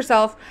recuse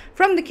herself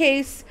from the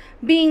case,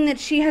 being that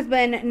she has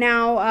been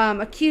now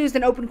accused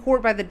in open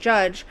court by the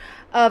judge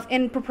of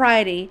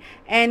impropriety,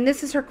 and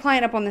this is her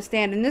client up on the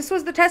stand, and this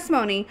was the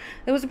testimony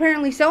that was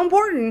apparently so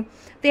important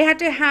they had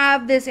to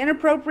have this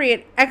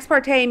inappropriate ex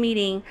parte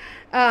meeting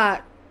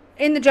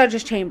in the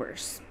judge's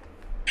chambers.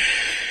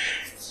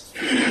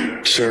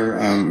 Sir,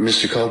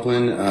 Mr.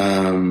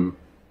 Copeland,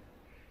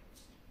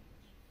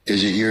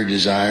 is it your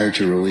desire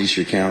to release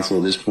your counsel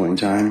at this point in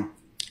time?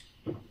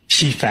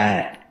 She's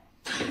fired.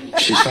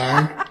 She's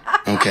fired?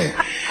 Okay.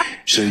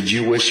 So do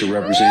you wish to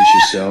represent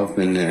yourself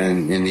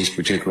in these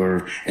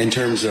particular, in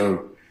terms of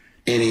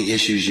any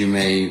issues you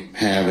may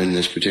have in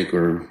this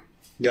particular?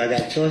 Do I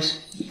got a choice?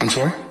 I'm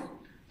sorry?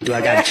 Do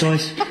I got a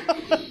choice?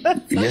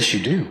 Yes, you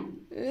do.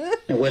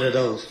 And what are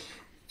those?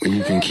 Well,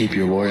 you can keep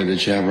your lawyer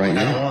that you have right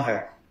now. I don't want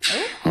her.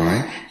 All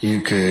right.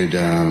 You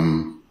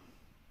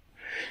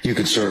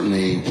could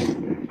certainly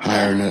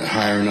hire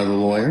another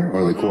lawyer,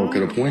 or the court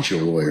could appoint you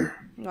a lawyer.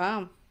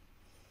 Wow.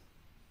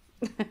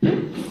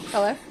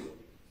 Hello?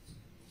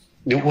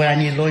 What I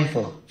need a lawyer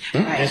for?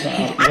 It's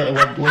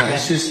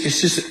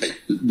just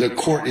the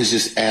court is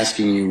just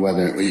asking you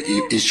whether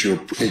it's your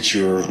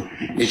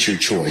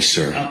choice,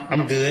 sir.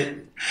 I'm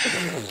good.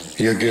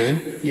 You're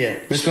good? Yeah.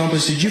 Ms.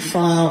 Bumpus, did you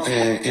file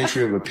an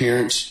entry of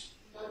appearance?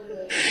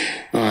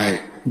 All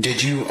right.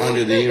 Did you,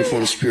 under the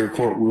Uniform Superior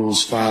Court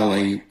rules, file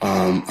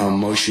a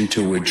motion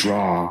to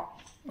withdraw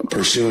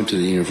pursuant to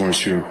the Uniform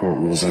Superior Court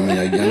rules? I mean,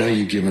 I know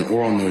you give an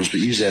oral notice, but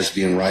usually it has to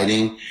be in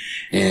writing,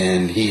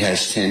 and he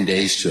has 10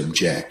 days to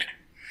object.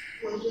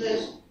 Well,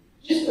 Judge,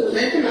 just for the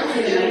record, I was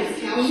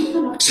his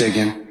counsel. Say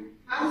again?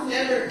 I was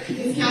never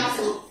his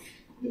counsel.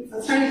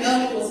 Attorney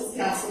Elliott was his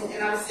counsel,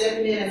 and I was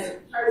stepping in as a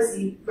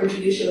courtesy for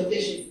judicial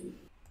efficiency.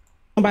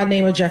 By the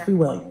name of Jeffrey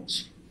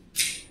Williams.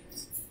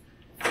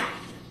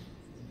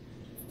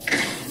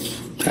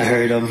 I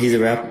heard him. He's a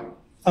rapper.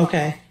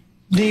 Okay.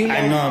 Do you know?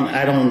 I know him.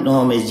 I don't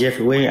know him as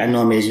Jeffrey Williams. I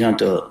know him as Young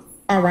Thug.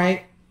 All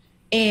right.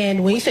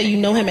 And when you say you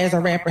know him as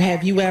a rapper,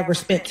 have you ever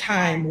spent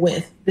time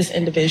with this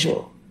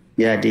individual?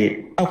 Yeah, I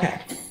did.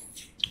 Okay.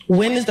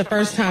 When is the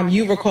first time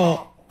you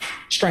recall,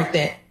 strike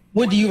that,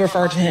 what do you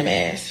refer to him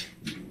as?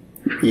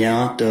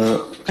 Young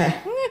Thug. Okay.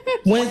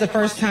 When is the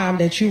first time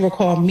that you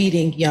recall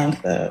meeting Young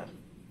Thug?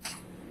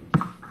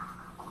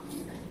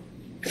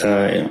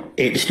 At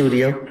the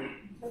studio.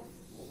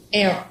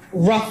 And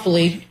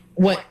roughly,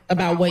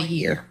 about what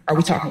year are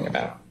we talking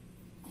about?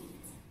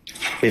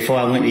 Before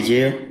I went to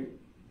jail.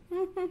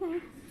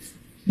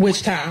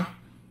 Which time?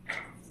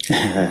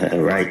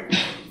 Right.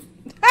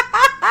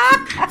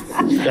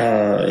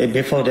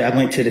 Before that, I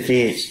went to the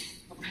feds.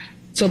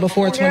 So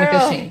before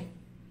 2015.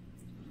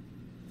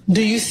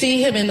 Do you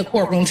see him in the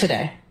courtroom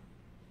today?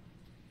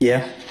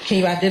 Yeah. Can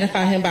you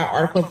identify him by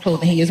article of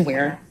clothing he is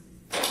wearing?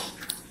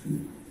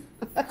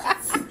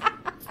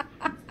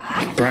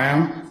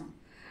 Brown.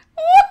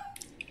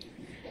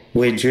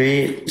 With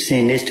dread,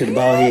 sitting next to the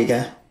bald head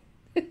guy.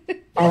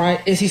 All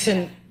right. Is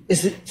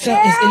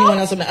anyone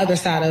else on the other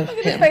side of him?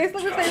 Look at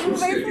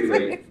his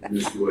face.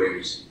 Ms.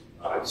 Williams,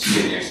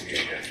 sitting next to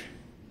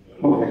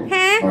him.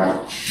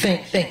 Huh?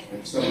 Think.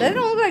 That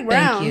don't look like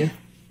brown. Thank you.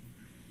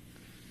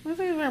 Looks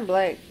like he's wearing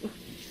black.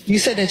 You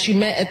said that you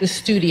met at the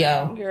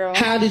studio. Girl.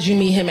 How did you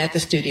meet him at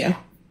the studio?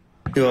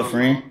 Through a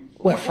friend.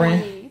 What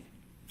friend?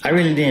 I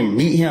really didn't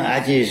meet him. I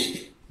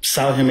just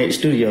saw him at the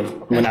studio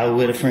when I was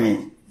with a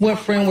friend. What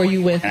friend were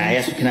you with? And I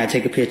asked him, can I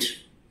take a picture?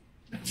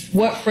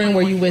 What friend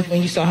were you with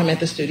when you saw him at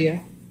the studio?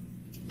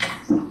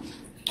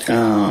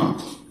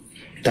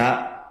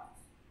 Doc.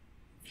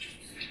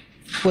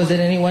 Was it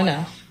anyone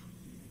else?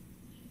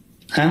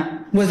 Huh?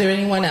 Was there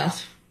anyone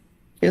else?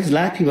 There's a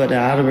lot of people there.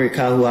 I don't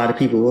recall who all the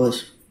people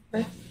was.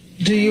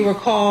 Do you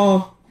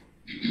recall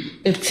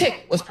if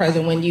Tick was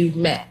present when you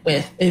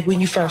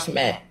first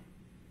met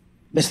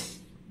Miss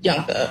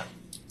Young Thug?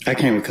 I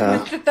can't recall.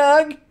 Mr.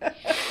 Thug.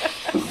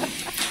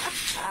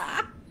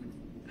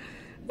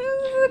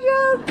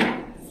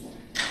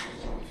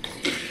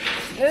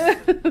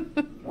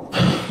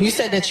 You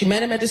said that you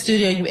met him at the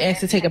studio. You asked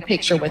to take a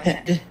picture with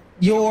him. Did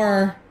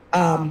your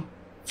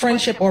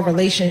friendship or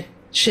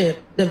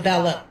relationship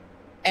develop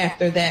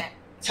after that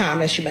time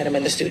that you met him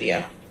in the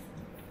studio?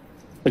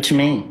 What you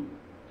mean?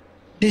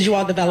 Did you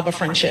all develop a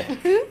friendship?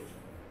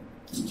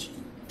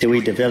 Did we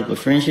develop a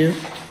friendship?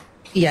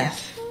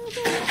 Yes.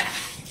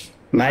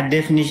 My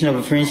definition of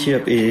a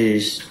friendship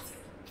is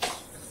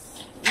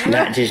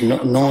not just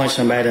knowing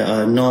somebody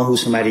or knowing who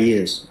somebody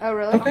is. Oh,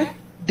 really? Okay.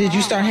 Did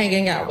you start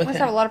hanging out with him? him?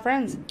 Have a lot of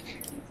friends.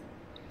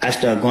 I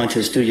started going to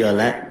the studio a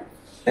lot.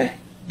 Okay.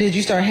 Did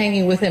you start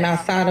hanging with him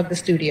outside of the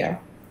studio?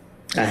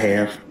 I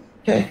have.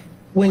 Okay.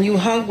 When you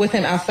hung with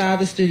him outside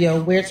the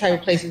studio, where type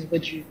of places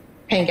would you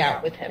hang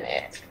out with him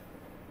at?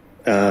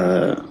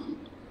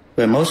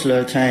 But most of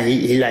the time,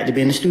 he liked to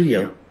be in the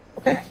studio.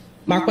 Okay.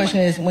 My question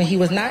is, when he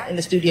was not in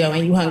the studio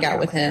and you hung out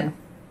with him,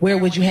 where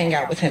would you hang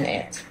out with him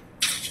at?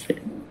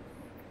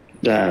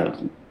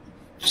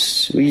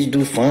 We used to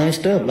do fun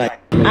stuff. Like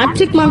I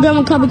took my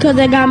grandma car because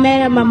I got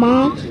mad at my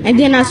mom, and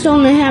then I saw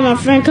him and had my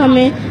friend come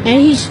in,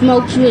 and he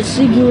smokes with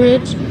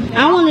cigarettes.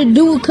 I want to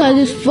do it because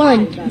it's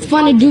fun. It's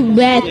fun to do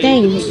bad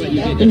things,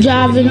 to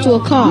drive into a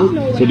car.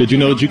 So did you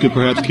know that you could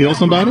perhaps kill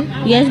somebody?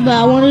 Yes, but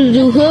I wanted to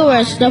do hood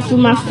rat stuff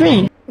with my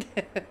friend.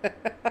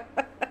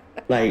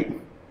 Like,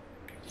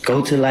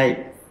 go to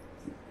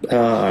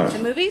the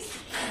movies?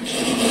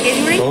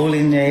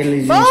 Bowling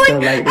alleys and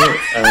stuff like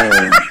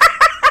that.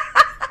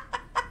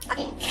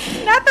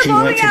 Not the he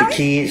bowling went to alley? the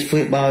kids'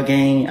 football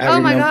game. Oh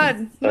my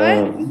God.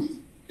 What?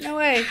 No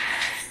way.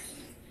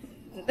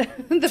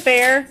 The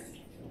fair.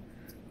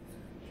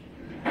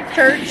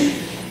 Church.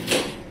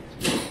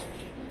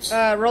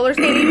 Roller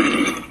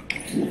skating.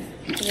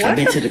 What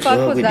been the to the fuck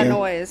club was with that them.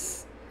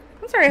 noise?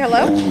 I'm sorry,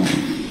 hello?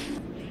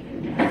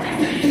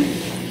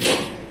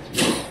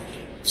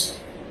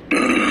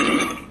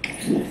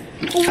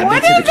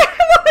 What is that?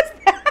 What was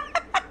that?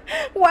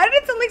 Why did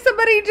it sound like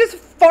somebody just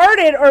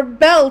farted or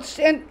belched?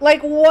 And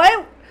like,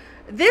 what?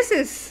 This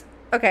is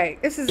okay.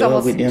 This is Club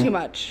almost with them. too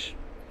much.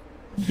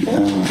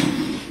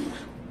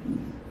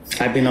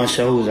 I've been on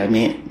shows. I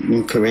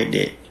meant correct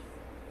it.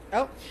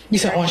 Oh, you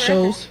said on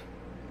shows?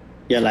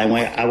 Yeah, like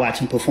when I watch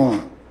him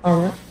perform.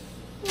 All right.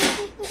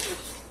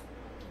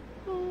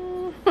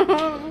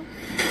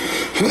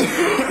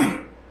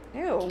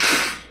 Ew.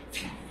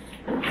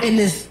 And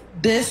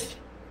this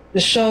the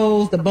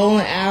shows, the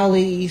bowling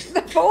alleys,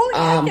 the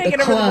club.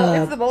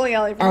 It's the bowling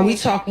alley. Are we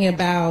talking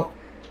about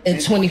in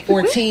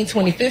 2014,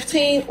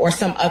 2015, or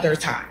some other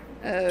time?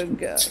 Oh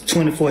god.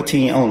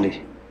 2014 only.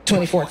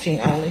 2014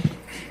 only.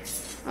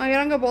 Oh, you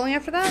don't go bowling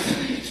after that?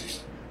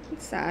 It's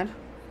sad.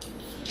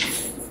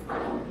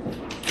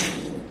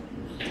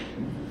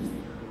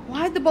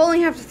 Why'd the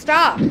bowling have to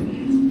stop?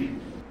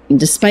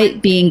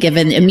 Despite being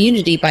given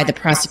immunity by the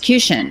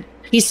prosecution,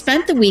 he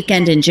spent the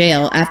weekend in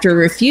jail after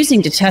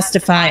refusing to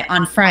testify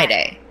on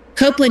Friday.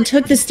 Copeland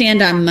took the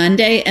stand on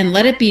Monday and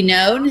let it be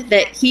known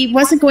that he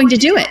wasn't going to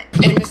do it.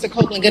 And Mr.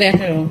 Copeland, good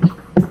afternoon.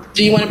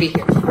 Do you want to be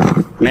here?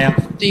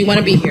 Ma'am? Do you want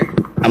to be here?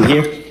 I'm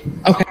here.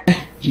 Okay.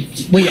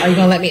 Well, are you going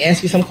to let me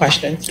ask you some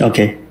questions?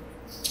 Okay.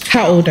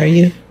 How old are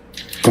you?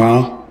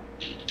 Grown.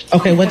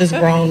 Okay, what does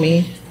grown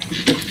mean?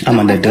 I'm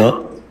an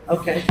adult.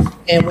 Okay.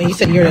 And when you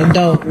said you're an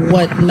adult,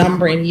 what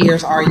number in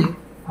years are you?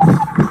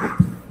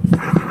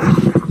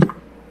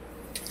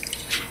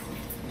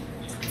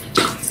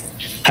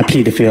 I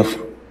plead the fifth.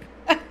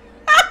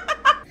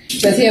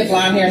 Does he have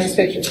blonde hair in his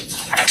picture?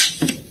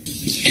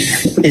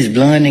 Is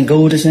blonde and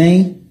gold the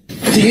same?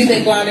 Do you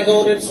think blonde and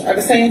gold are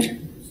the same?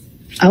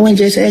 I wouldn't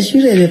just ask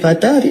you that if I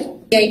thought it.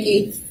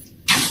 Yankee,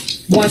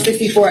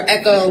 164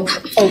 Echo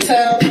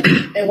Hotel,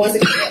 and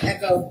 164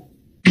 Echo.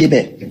 Get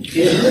back.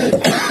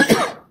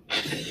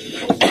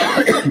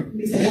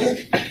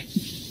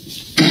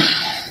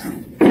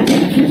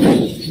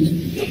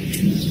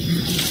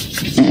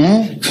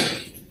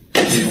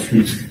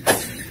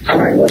 All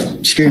right, what?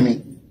 Excuse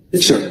me.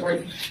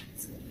 Sir.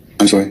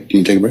 I'm sorry, can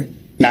you take a break?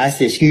 No, I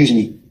said excuse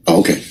me. Oh,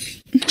 okay.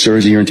 Sir,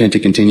 is it your intent to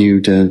continue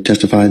to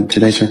testify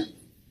today, sir?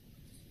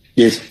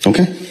 Yes.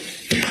 Okay.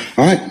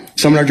 All right.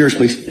 Summon our jurors,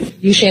 please.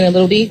 You Shannon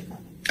Little D?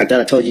 I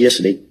thought I told you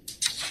yesterday.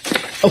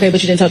 Okay,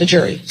 but you didn't tell the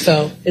jury.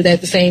 So is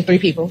that the same three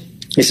people?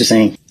 It's the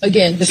same.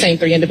 Again, the same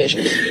three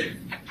individuals.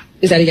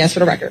 Is that a yes for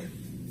the record?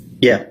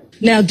 Yeah.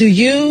 Now, do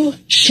you,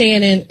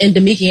 Shannon, and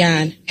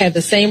Demikian have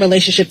the same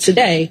relationship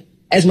today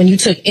as when you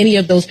took any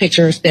of those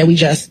pictures that we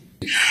just...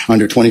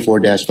 Under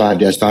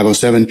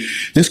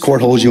 24-5-507, this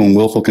court holds you in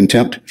willful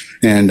contempt,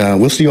 and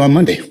we'll see you on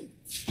Monday.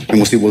 And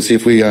we'll see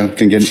if we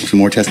can get some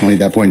more testimony at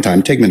that point in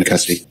time. Take me into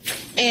custody.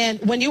 And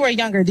when you were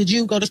younger, did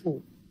you go to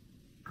school?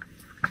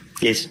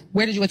 Yes.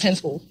 Where did you attend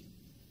school?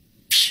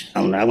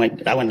 I don't know. I went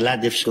to a lot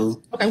of different schools.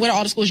 Okay, what are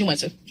all the schools you went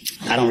to?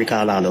 I don't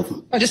recall all of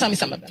them. Oh, just tell me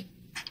some of them.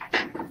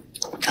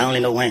 I only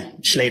know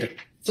one. Slater.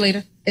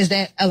 Slater. Is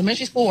that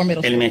elementary school or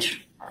middle school?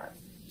 Elementary.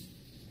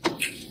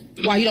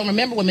 Why you don't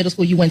remember what middle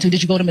school you went to?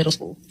 Did you go to middle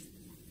school?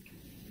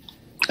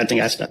 I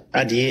think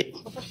I did.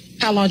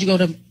 How long did you go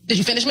to? Did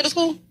you finish middle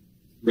school?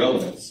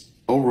 Relevance.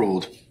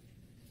 Overruled.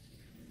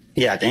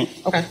 Yeah, I think.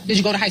 Okay. Did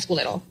you go to high school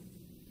at all?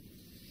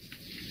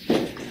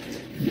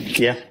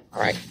 Yeah.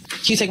 All right. Can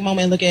you take a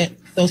moment and look at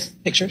those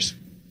pictures?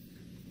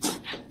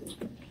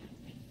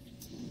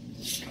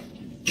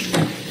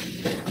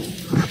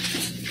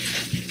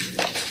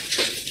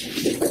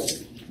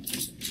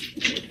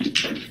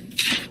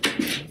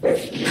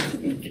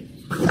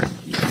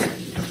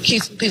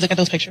 Please look at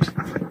those pictres.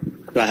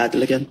 Do I have to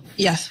look at them?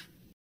 Yes.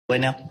 What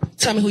now?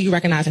 Tell me who you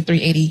recognize in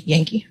 380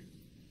 Yankee.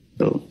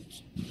 Oh,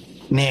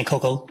 me and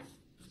Coco.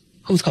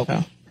 Who's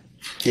Coco?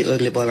 The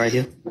ugly boy right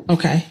here.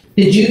 Okay.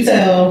 Did you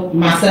tell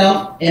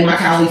myself and my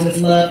colleagues,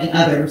 Ms. Love and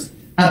others,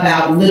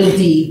 about Little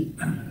D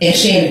and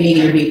Shannon being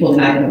interviewed for the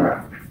night in a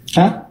row?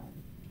 Huh?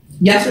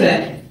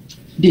 Yesterday,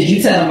 did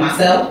you tell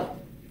myself,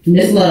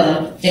 Ms.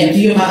 Love, and a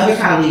few of my other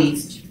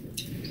colleagues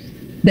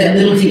that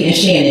Little D and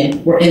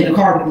Shannon were in the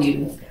car with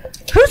you?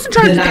 Who's in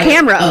charge of the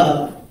camera?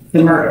 Of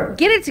the murder.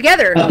 Get it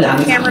together,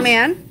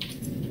 cameraman.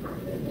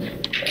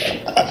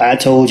 I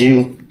told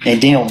you and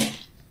them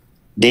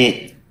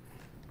that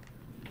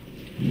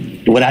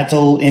what I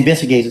told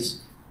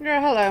investigators Yeah,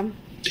 hello.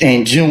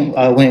 in June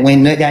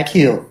when Nut got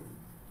killed,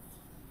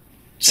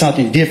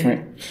 something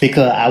different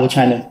because I was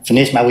trying to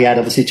finesse my way out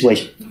of a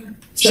situation.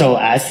 So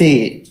I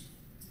said,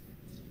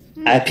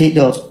 I picked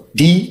up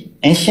D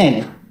and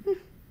Shannon.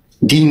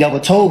 D never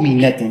told me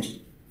nothing.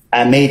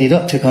 I made it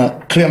up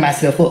to clear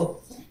myself up.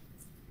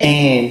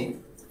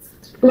 And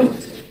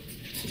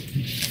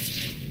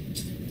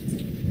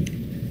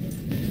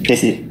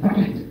that's it.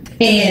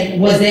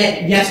 And was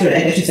that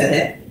yesterday that you said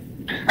that?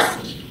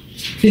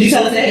 Did you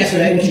tell us that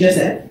yesterday, what you just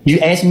said? You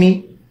asked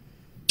me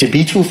to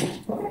be truthful.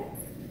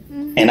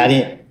 And I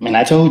didn't. And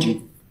I told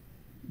you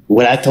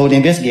what I told the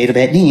investigator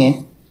back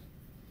then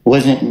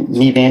wasn't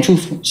me being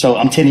truthful. So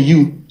I'm telling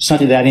you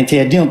something that I didn't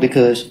tell them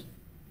because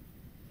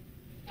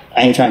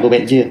I ain't trying to go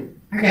back to jail.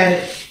 I got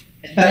it.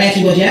 But I asked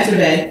you what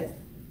yesterday.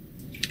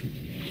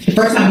 The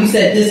first time you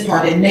said this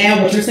part, and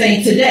now what you're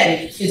saying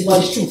today is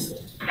what is truthful.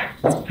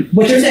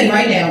 What you're saying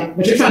right now,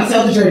 what you're trying to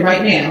tell the jury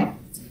right now,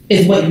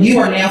 is what you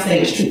are now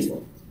saying is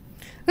truthful.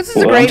 This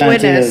is a great I'm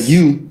witness. To tell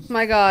you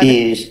my God.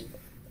 Is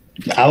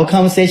our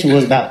conversation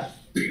was about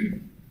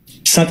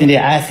something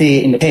that I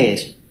said in the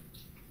past.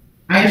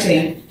 I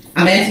understand.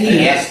 I'm asking you.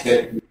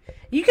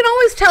 You can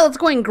always tell it's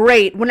going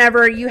great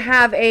whenever you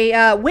have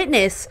a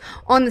witness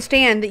on the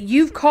stand that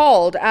you've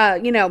called,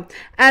 you know,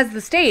 as the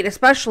state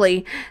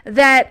especially,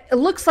 that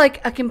looks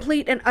like a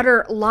complete and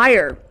utter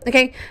liar,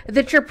 okay?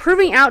 That you're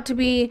proving out to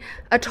be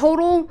a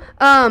total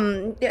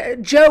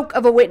joke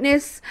of a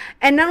witness.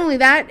 And not only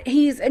that,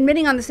 he's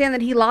admitting on the stand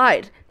that he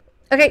lied.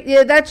 Okay,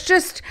 yeah, that's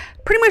just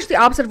pretty much the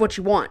opposite of what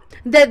you want.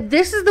 That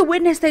this is the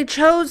witness they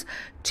chose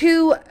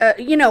to,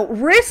 you know,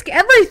 risk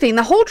everything,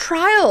 the whole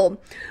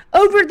trial,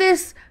 over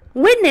this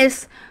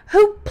witness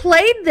who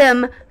played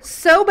them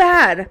so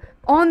bad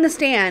on the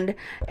stand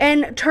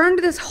and turned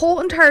this whole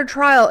entire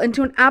trial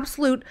into an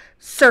absolute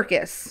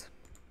circus.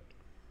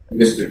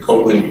 Mr.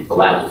 Copeland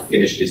allowed to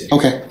finish his answer.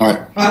 Okay, all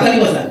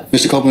right.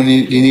 Mr. Copeland, do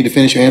you need to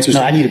finish your answers?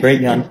 No, I need a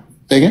break, Jan.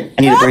 Say again?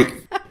 I need a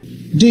break.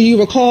 Do you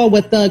recall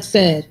what Thug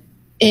said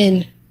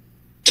in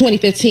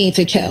 2015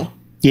 to Kel?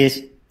 Yes.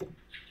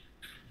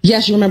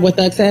 Yes, you remember what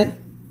Thug said?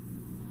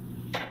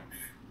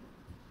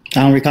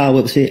 I don't recall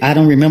what was said. I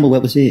don't remember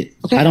what was said.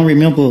 Okay. I don't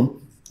remember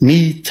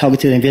me talking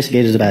to the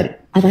investigators about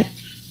it. All right.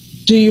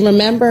 Do you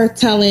remember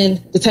telling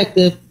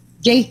Detective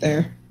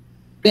Gaither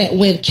that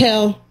when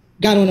Kel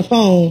got on the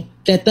phone,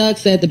 that Thug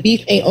said the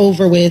beef ain't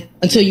over with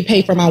until you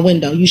pay for my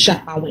window? You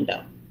shot my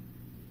window.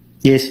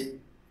 Yes.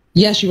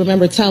 Yes, you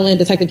remember telling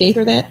Detective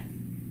Gaither that?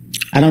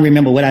 I don't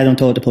remember what I done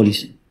told the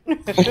police.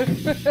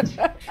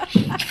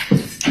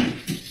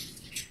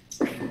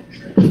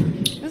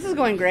 This is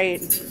going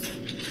great.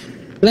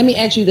 Let me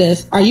ask you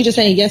this. Are you just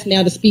saying yes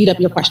now to speed up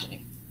your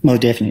questioning?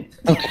 Most definitely.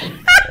 Okay.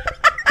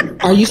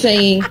 Are you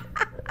saying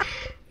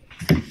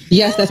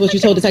yes, that's what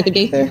you told Detective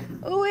Gaither?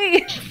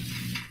 Wait.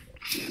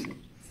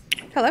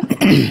 Hello?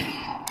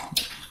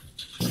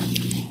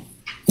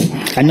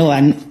 I know I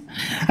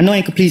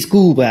ain't complete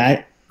school,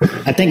 but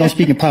I think I'm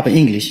speaking proper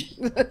English.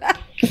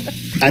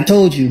 I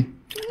told you,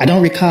 I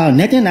don't recall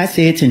nothing I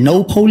said to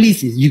no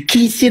police. You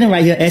keep sitting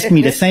right here asking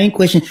me the same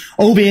question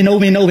over and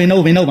over and over and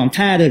over and over. I'm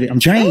tired of it. I'm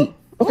drained.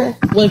 Okay.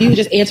 Well, if you would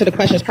just answer the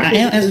questions properly.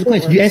 I answer the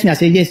question. You ask me, I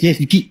say yes, yes.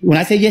 When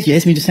I say yes, you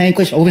ask me the same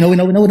question over and over and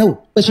over and over and over.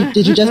 But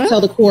did you just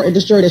tell the court and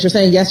this jury that you're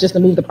saying yes just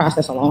to move the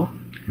process along?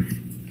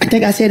 I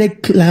think I said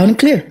it loud and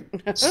clear.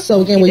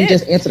 So again, will you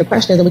just answer the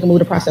questions and we can move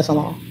the process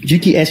along? You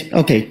keep asking.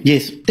 Okay,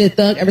 yes. Did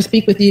Thug ever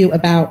speak with you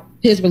about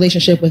his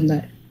relationship with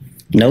Nut?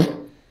 No.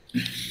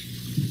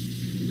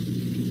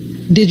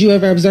 Did you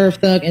ever observe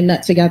Thug and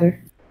Nut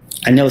together?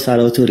 I never saw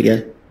those two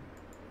together.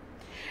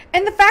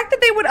 And the fact that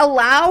they would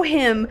allow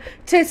him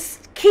to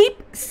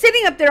keep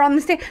sitting up there on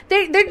the stand,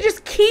 they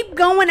just keep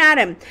going at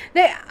him.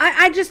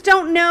 I just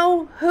don't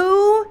know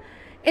who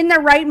in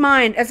their right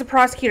mind as a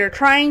prosecutor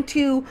trying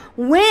to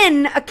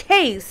win a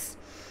case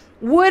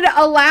would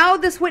allow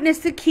this witness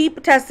to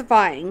keep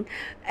testifying.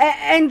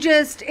 And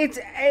just, it's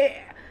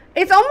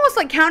almost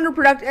like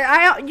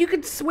counterproductive. You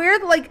could swear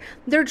that like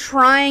they're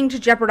trying to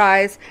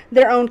jeopardize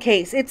their own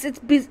case. It's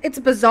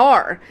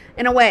bizarre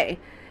in a way.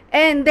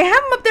 And they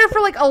have him up there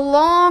for like a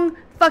long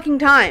fucking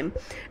time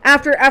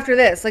after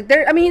this. Like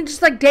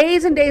just like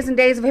days and days and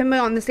days of him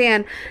on the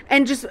stand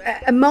and just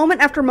a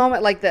moment after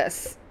moment like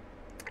this.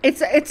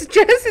 It's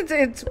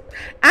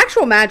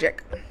actual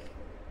magic.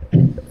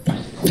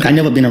 I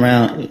never been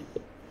around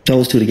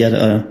those two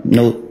together.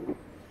 No,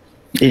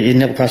 it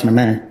never crossed my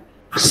mind.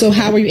 So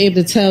how were you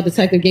able to tell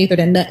Detective Gaither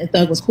that Nut and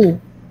Thug was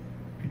cool?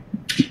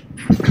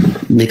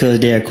 Because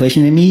they're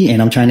questioning me and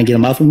I'm trying to get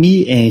them off of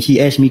me, and she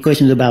asked me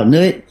questions about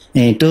Nut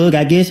and Thug,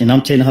 I guess, and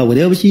I'm telling her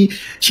whatever she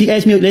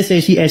asked me. Let's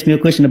say she asked me a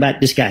question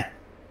about the sky.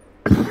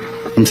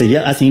 I'm gonna say,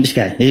 yeah, I seen the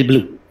sky. It's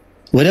blue.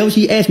 Whatever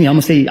she asked me, I'm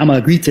gonna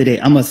agree to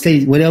that. I'm gonna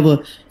say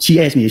whatever she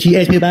asked me. If she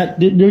asked me about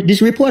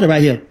this reporter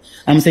right here,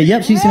 I'm gonna say,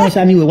 yep, she's sitting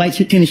outside me with white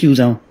tennis shoes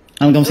on.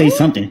 I'm gonna say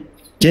something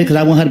just because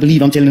I want her to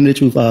believe I'm telling the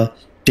truth.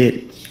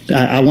 That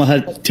I want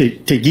her to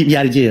get me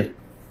out of jail.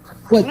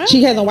 What?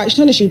 She has on white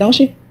tennis shoes, don't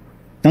she?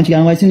 Don't you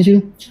got on white tennis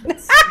shoes?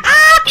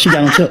 She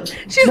got on chucks.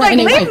 She's like,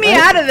 leave me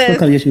out of this. What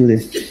color your shoes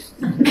is?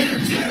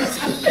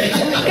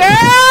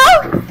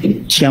 Girl!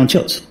 She got on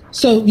chucks.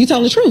 So you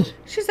telling the truth?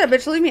 She said,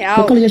 bitch, leave me out.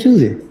 What color your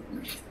shoes is?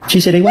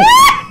 She said they white.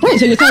 Right,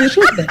 so you're telling the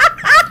truth then.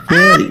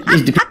 Yeah,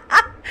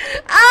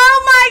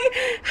 oh my,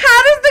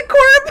 how does the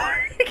court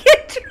reporter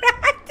get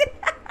tracked?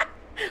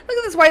 Look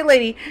at this white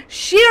lady.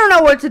 She don't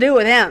know what to do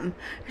with him.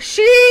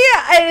 She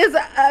is,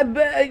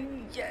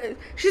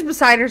 she's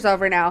beside herself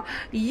right now.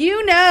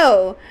 You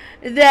know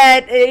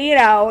that, you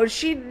know,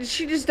 she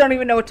just don't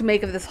even know what to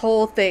make of this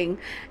whole thing.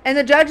 And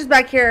the judge is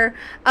back here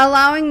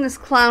allowing this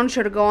clown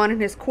show to go on in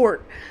his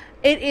court.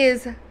 It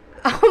is,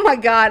 oh my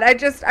God,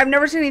 I've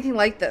never seen anything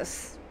like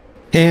this.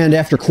 And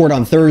after court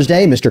on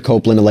Thursday, Mr.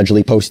 Copeland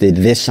allegedly posted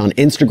this on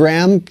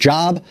Instagram.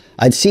 Job,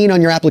 I'd seen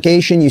on your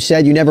application you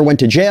said you never went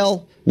to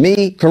jail.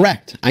 Me,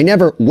 correct. I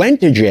never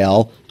went to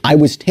jail. I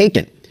was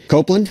taken.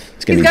 Copeland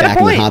is going to be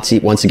back in the hot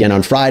seat once again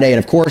on Friday. And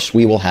of course,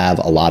 we will have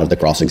a lot of the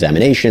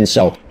cross-examination.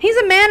 So he's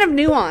a man man of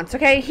nuance,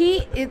 okay?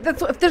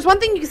 If there's one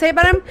thing you can say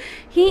about him,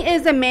 he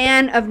is a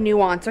man of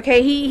nuance,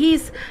 okay?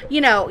 He's,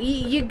 you know,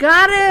 you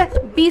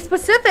gotta be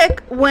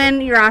specific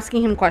when you're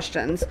asking him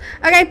questions,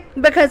 okay?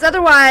 Because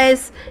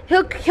otherwise,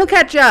 he'll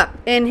catch up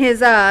in his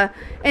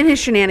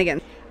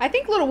shenanigans. I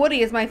think Little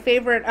Woody is my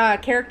favorite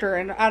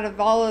character out of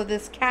all of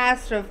this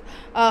cast of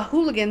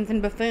hooligans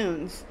and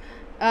buffoons.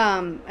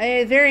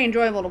 It's very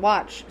enjoyable to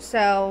watch.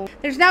 So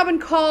there's now been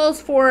calls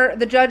for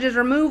the judge's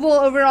removal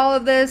over all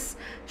of this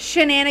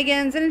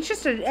shenanigans, and it's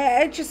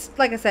just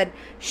like I said,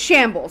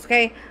 shambles.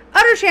 Okay,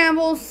 utter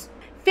shambles.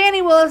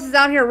 Fani Willis is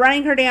out here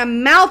running her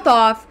damn mouth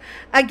off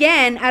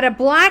again at a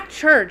black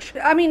church.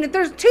 I mean, if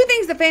there's two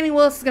things that Fani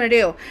Willis is going to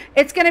do,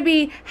 it's going to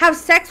be have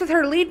sex with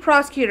her lead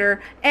prosecutor,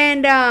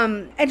 and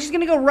she's going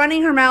to go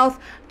running her mouth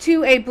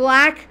to a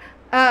black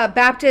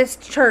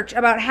Baptist church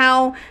about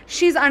how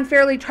she's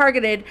unfairly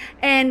targeted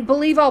and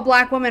believe all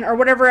black women or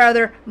whatever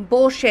other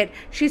bullshit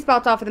she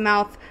spouts off of the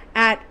mouth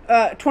at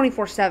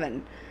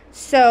 24/7.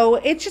 So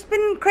it's just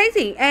been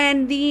crazy.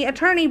 And the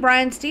attorney,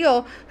 Brian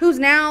Steele, who's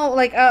now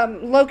like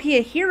low-key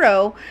a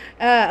hero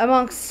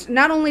amongst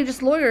not only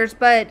just lawyers,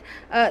 but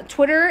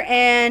Twitter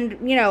and,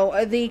 you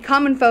know, the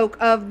common folk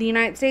of the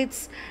United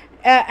States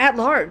at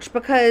large,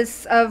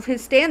 because of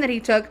his stand that he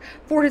took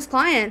for his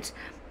client.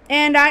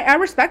 And I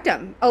respect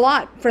him a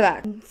lot for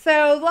that.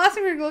 So the last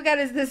thing we're going to look at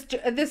is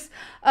this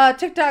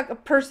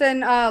TikTok person,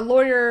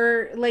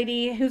 lawyer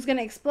lady, who's going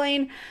to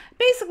explain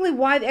basically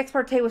why the ex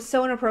parte was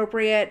so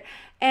inappropriate.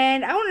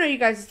 And I want to know you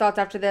guys' thoughts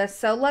after this.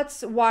 So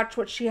let's watch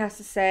what she has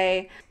to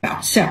say.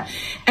 So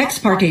ex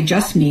parte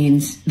just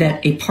means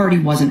that a party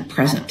wasn't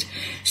present.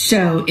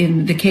 So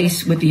in the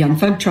case with the Young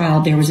Thug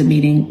trial, there was a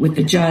meeting with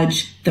the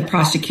judge, the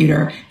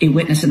prosecutor, a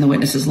witness, and the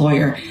witness's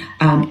lawyer.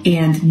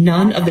 And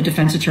none of the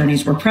defense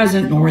attorneys were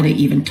present, nor were they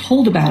even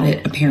told about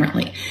it,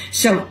 apparently.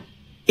 So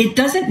it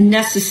doesn't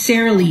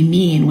necessarily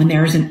mean when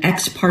there is an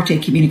ex parte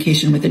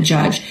communication with a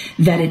judge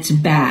that it's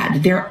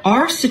bad. There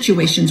are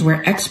situations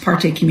where ex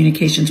parte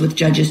communications with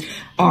judges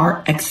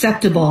are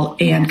acceptable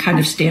and kind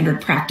of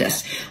standard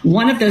practice.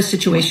 One of those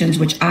situations,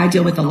 which I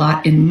deal with a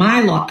lot in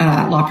my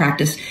law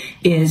practice,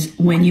 is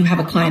when you have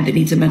a client that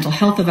needs a mental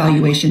health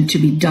evaluation to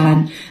be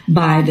done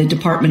by the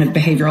Department of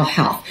Behavioral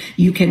Health.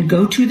 You can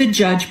go to the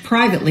judge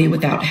privately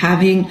without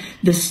having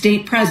the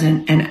state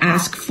present and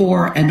ask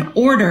for an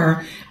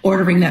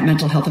ordering that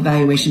mental health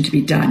evaluation to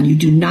be done. You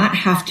do not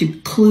have to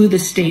clue the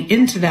state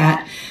into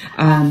that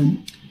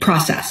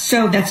process.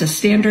 So that's a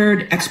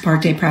standard ex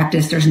parte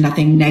practice. There's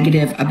nothing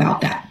negative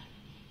about that.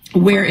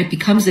 Where it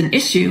becomes an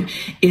issue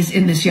is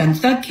in this Young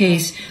Thug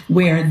case,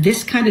 where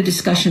this kind of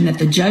discussion that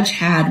the judge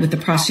had with the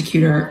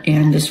prosecutor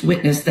and this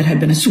witness that had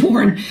been a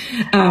sworn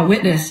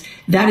witness,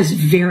 that is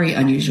very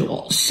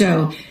unusual.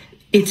 So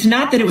it's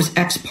not that it was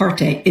ex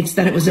parte, it's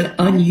that it was an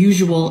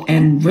unusual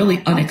and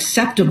really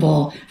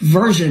unacceptable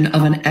version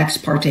of an ex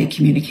parte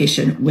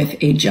communication with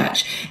a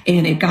judge.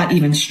 And it got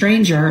even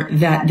stranger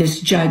that this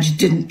judge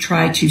didn't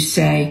try to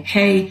say,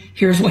 hey,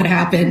 here's what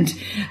happened.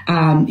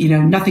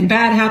 Nothing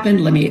bad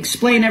happened. Let me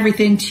explain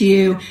everything to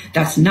you.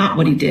 That's not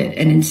what he did.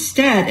 And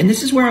instead, and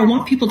this is where I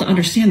want people to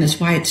understand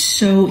this, why it's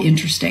so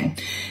interesting,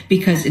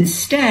 because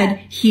instead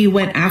he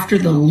went after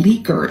the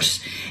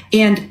leakers.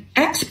 And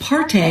ex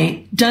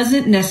parte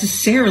doesn't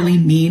necessarily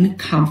mean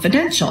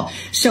confidential.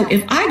 So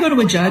if I go to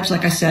a judge,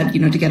 like I said,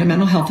 to get a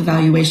mental health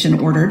evaluation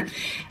ordered,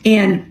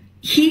 and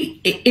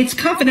it's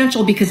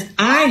confidential because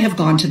I have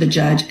gone to the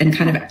judge and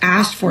kind of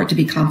asked for it to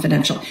be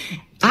confidential.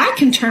 I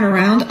can turn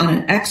around on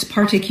an ex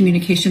parte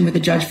communication with a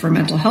judge for a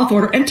mental health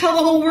order and tell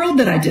the whole world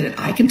that I did it.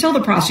 I can tell the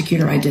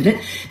prosecutor I did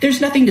it. There's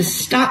nothing to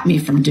stop me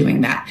from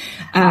doing that.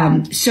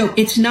 So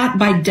it's not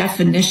by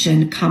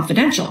definition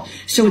confidential.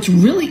 So it's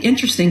really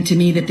interesting to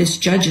me that this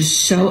judge is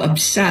so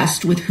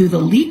obsessed with who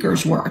the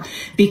leakers were,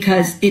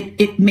 because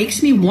it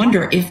makes me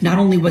wonder if not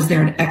only was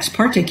there an ex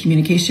parte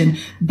communication,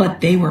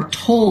 but they were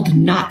told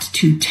not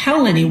to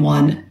tell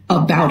anyone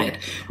about it,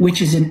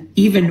 which is an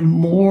even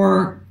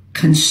more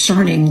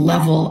concerning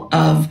level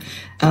of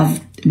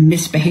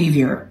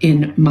misbehavior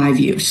in my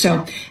view.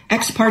 So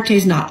ex parte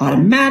is not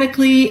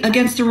automatically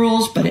against the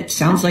rules, but it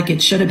sounds like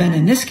it should have been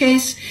in this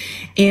case.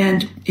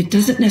 And it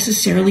doesn't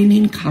necessarily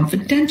mean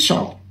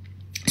confidential.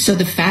 So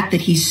the fact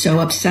that he's so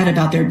upset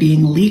about there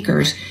being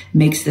leakers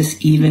makes this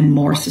even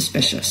more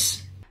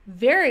suspicious.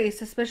 Very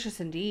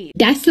suspicious indeed.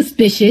 That's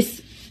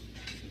suspicious.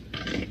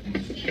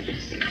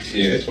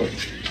 Yeah.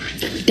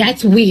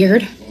 That's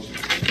weird.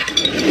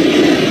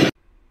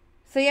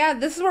 So yeah,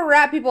 this is where we're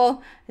at,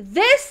 people.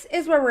 This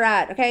is where we're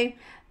at, okay?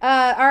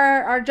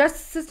 Our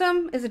justice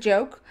system is a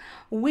joke.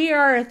 We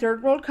are a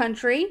third world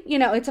country.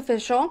 It's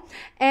official.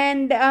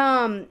 And,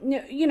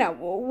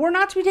 we're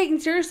not to be taken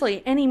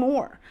seriously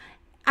anymore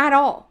at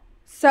all.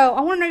 So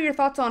I want to know your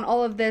thoughts on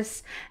all of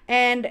this.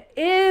 And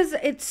is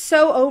it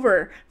so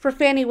over for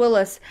Fani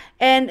Willis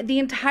and the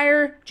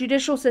entire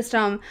judicial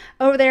system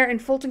over there in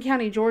Fulton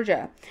County,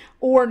 Georgia,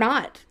 or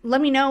not? Let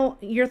me know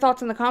your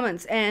thoughts in the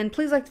comments. And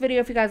please like the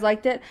video if you guys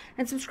liked it.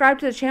 And subscribe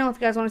to the channel if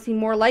you guys want to see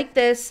more like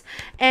this.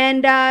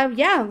 And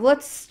yeah,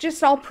 let's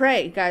just all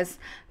pray, guys.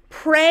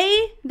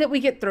 pray that we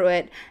get through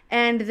it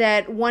and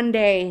that one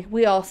day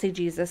we all see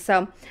Jesus.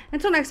 So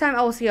until next time,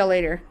 I will see y'all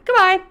later.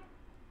 Goodbye.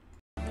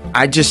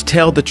 I just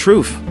tell the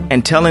truth,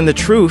 and telling the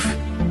truth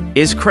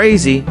is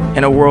crazy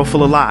in a world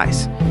full of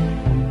lies.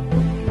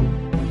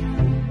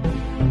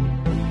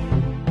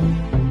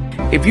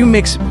 If you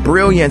mix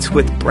brilliance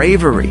with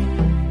bravery,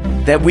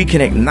 that we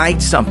can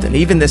ignite something.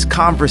 Even this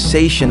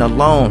conversation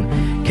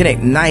alone can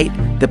ignite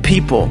the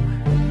people.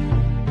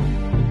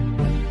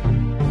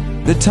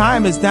 The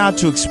time is now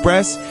to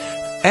express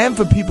and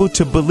for people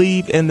to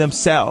believe in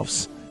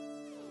themselves.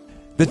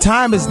 The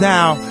time is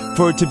now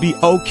for it to be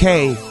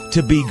okay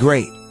to be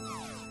great.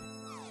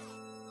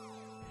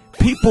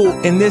 People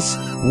in this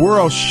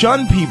world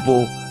shun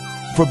people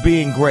for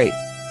being great,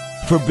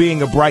 for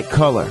being a bright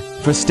color,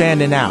 for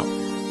standing out.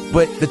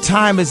 But the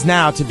time is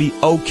now to be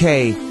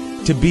okay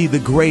to be the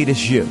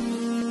greatest you.